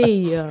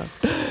energy.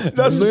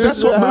 That's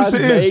what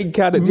Musa is.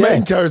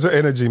 Main character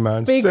energy,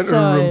 man. Big Center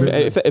time. of the room.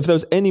 If there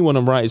was anyone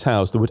on Wrighty's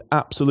house that would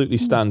absolutely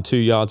stand 2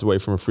 yards away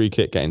from a free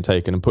kick getting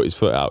taken and put his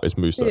foot out, it's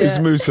Musa. Yeah. It's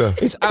Musa.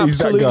 It's absolutely He's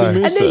that guy.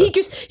 Musa. And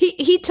then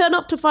he turn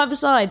up to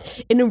five-a-side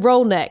in a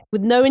roll neck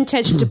with no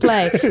intention to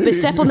play, but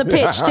step on the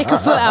pitch, stick a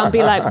foot out and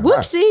be like,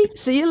 whoopsie,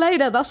 see you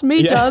later. That's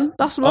me done.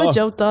 That's my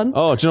job done.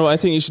 Oh, do you know what I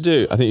think you should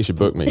do? I think you should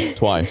book me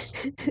twice.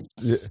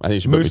 I think you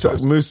should book me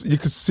twice. Musa, you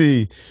could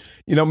see,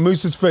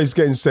 Musa's face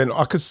getting sent.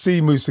 I could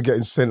see Musa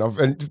getting sent off,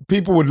 and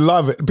people would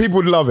love it. People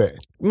would love it.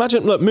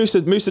 Imagine, look,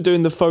 Musa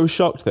doing the faux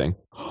shocked thing.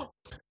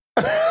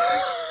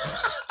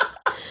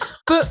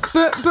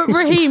 But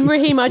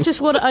Raheem, I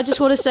just want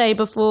to say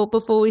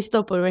before we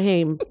stop on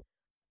Raheem,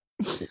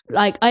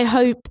 like, I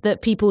hope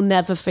that people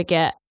never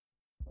forget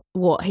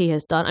what he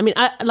has done. I mean,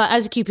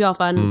 as a QPR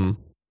fan,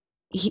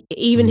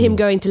 him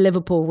going to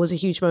Liverpool was a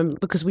huge moment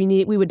because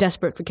we were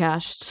desperate for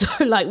cash.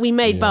 So like we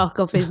made bulk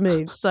off his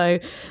moves. So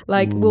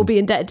like we'll be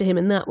indebted to him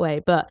in that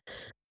way. But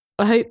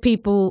I hope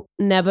people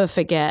never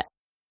forget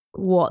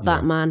what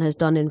that man has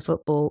done in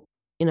football.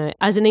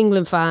 As an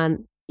England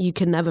fan, you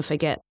can never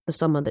forget the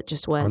summer that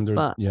just went.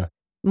 But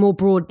more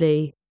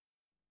broadly,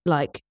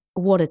 like,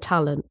 what a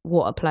talent,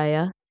 what a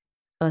player.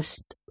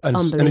 And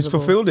he's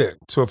fulfilled it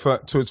to a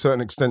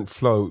certain extent,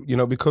 Flo,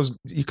 because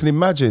you can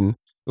imagine,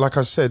 like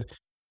I said,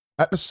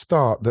 at the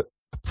start, that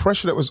the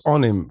pressure that was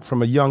on him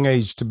from a young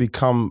age to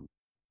become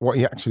what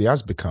he actually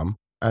has become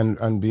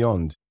and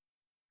beyond.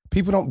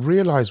 People don't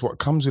realise what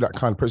comes with that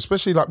kind of pressure,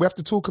 especially like we have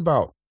to talk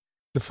about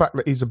the fact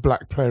that he's a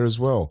black player as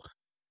well.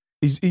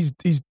 He's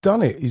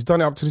done it. He's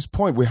done it up to this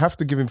point. We have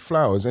to give him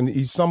flowers, and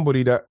he's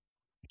somebody that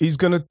he's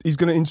gonna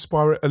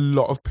inspire a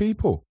lot of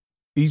people.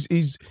 He's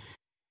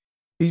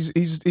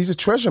a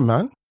treasure,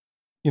 man.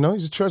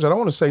 He's a treasure. I don't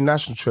want to say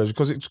national treasure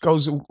because it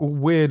goes all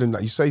weird and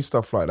that you say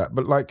stuff like that.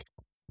 But like,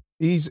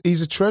 he's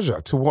a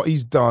treasure to what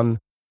he's done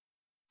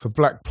for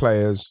black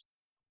players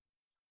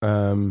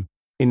in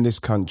this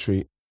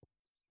country.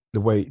 The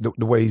way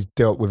he's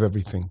dealt with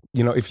everything.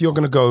 If you're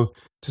going to go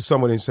to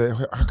someone and say,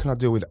 how can I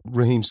deal with that?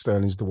 Raheem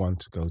Sterling's the one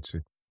to go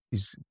to.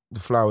 The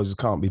flowers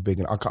can't be big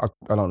enough.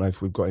 I don't know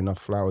if we've got enough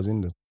flowers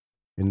in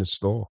the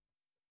store.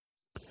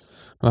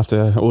 I'll have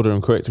to order them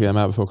quick to get them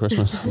out before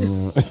Christmas.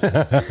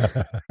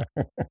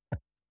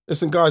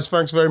 Listen, guys,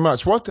 thanks very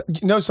much.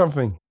 You know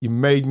something? You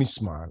made me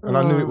smile, and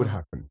I knew it would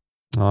happen.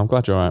 Oh, I'm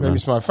glad you're all right, man. Made me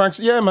smile. Thanks.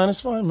 Yeah, man,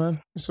 it's fine,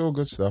 man. It's all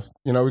good stuff.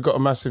 We've got a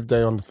massive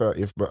day on the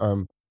 30th, but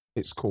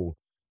it's cool.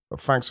 But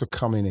thanks for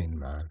coming in,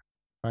 man.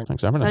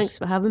 Thanks for having us. Thanks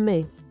for having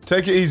me.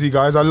 Take it easy,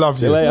 guys. I love you.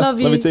 See you later.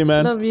 Love you too,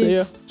 man. Love you. See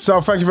ya. So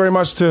thank you very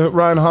much to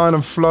Ryan Hine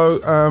and Flo.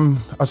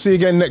 I'll see you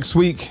again next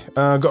week.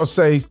 Got to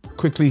say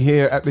quickly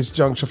here at this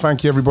juncture,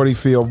 thank you everybody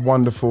for your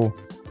wonderful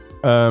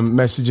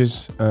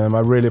messages.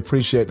 I really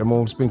appreciate them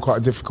all. It's been quite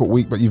a difficult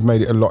week, but you've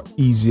made it a lot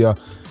easier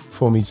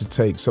for me to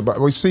take. But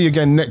we'll see you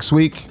again next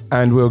week,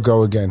 and we'll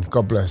go again.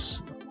 God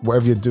bless.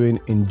 Whatever you're doing,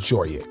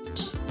 enjoy it.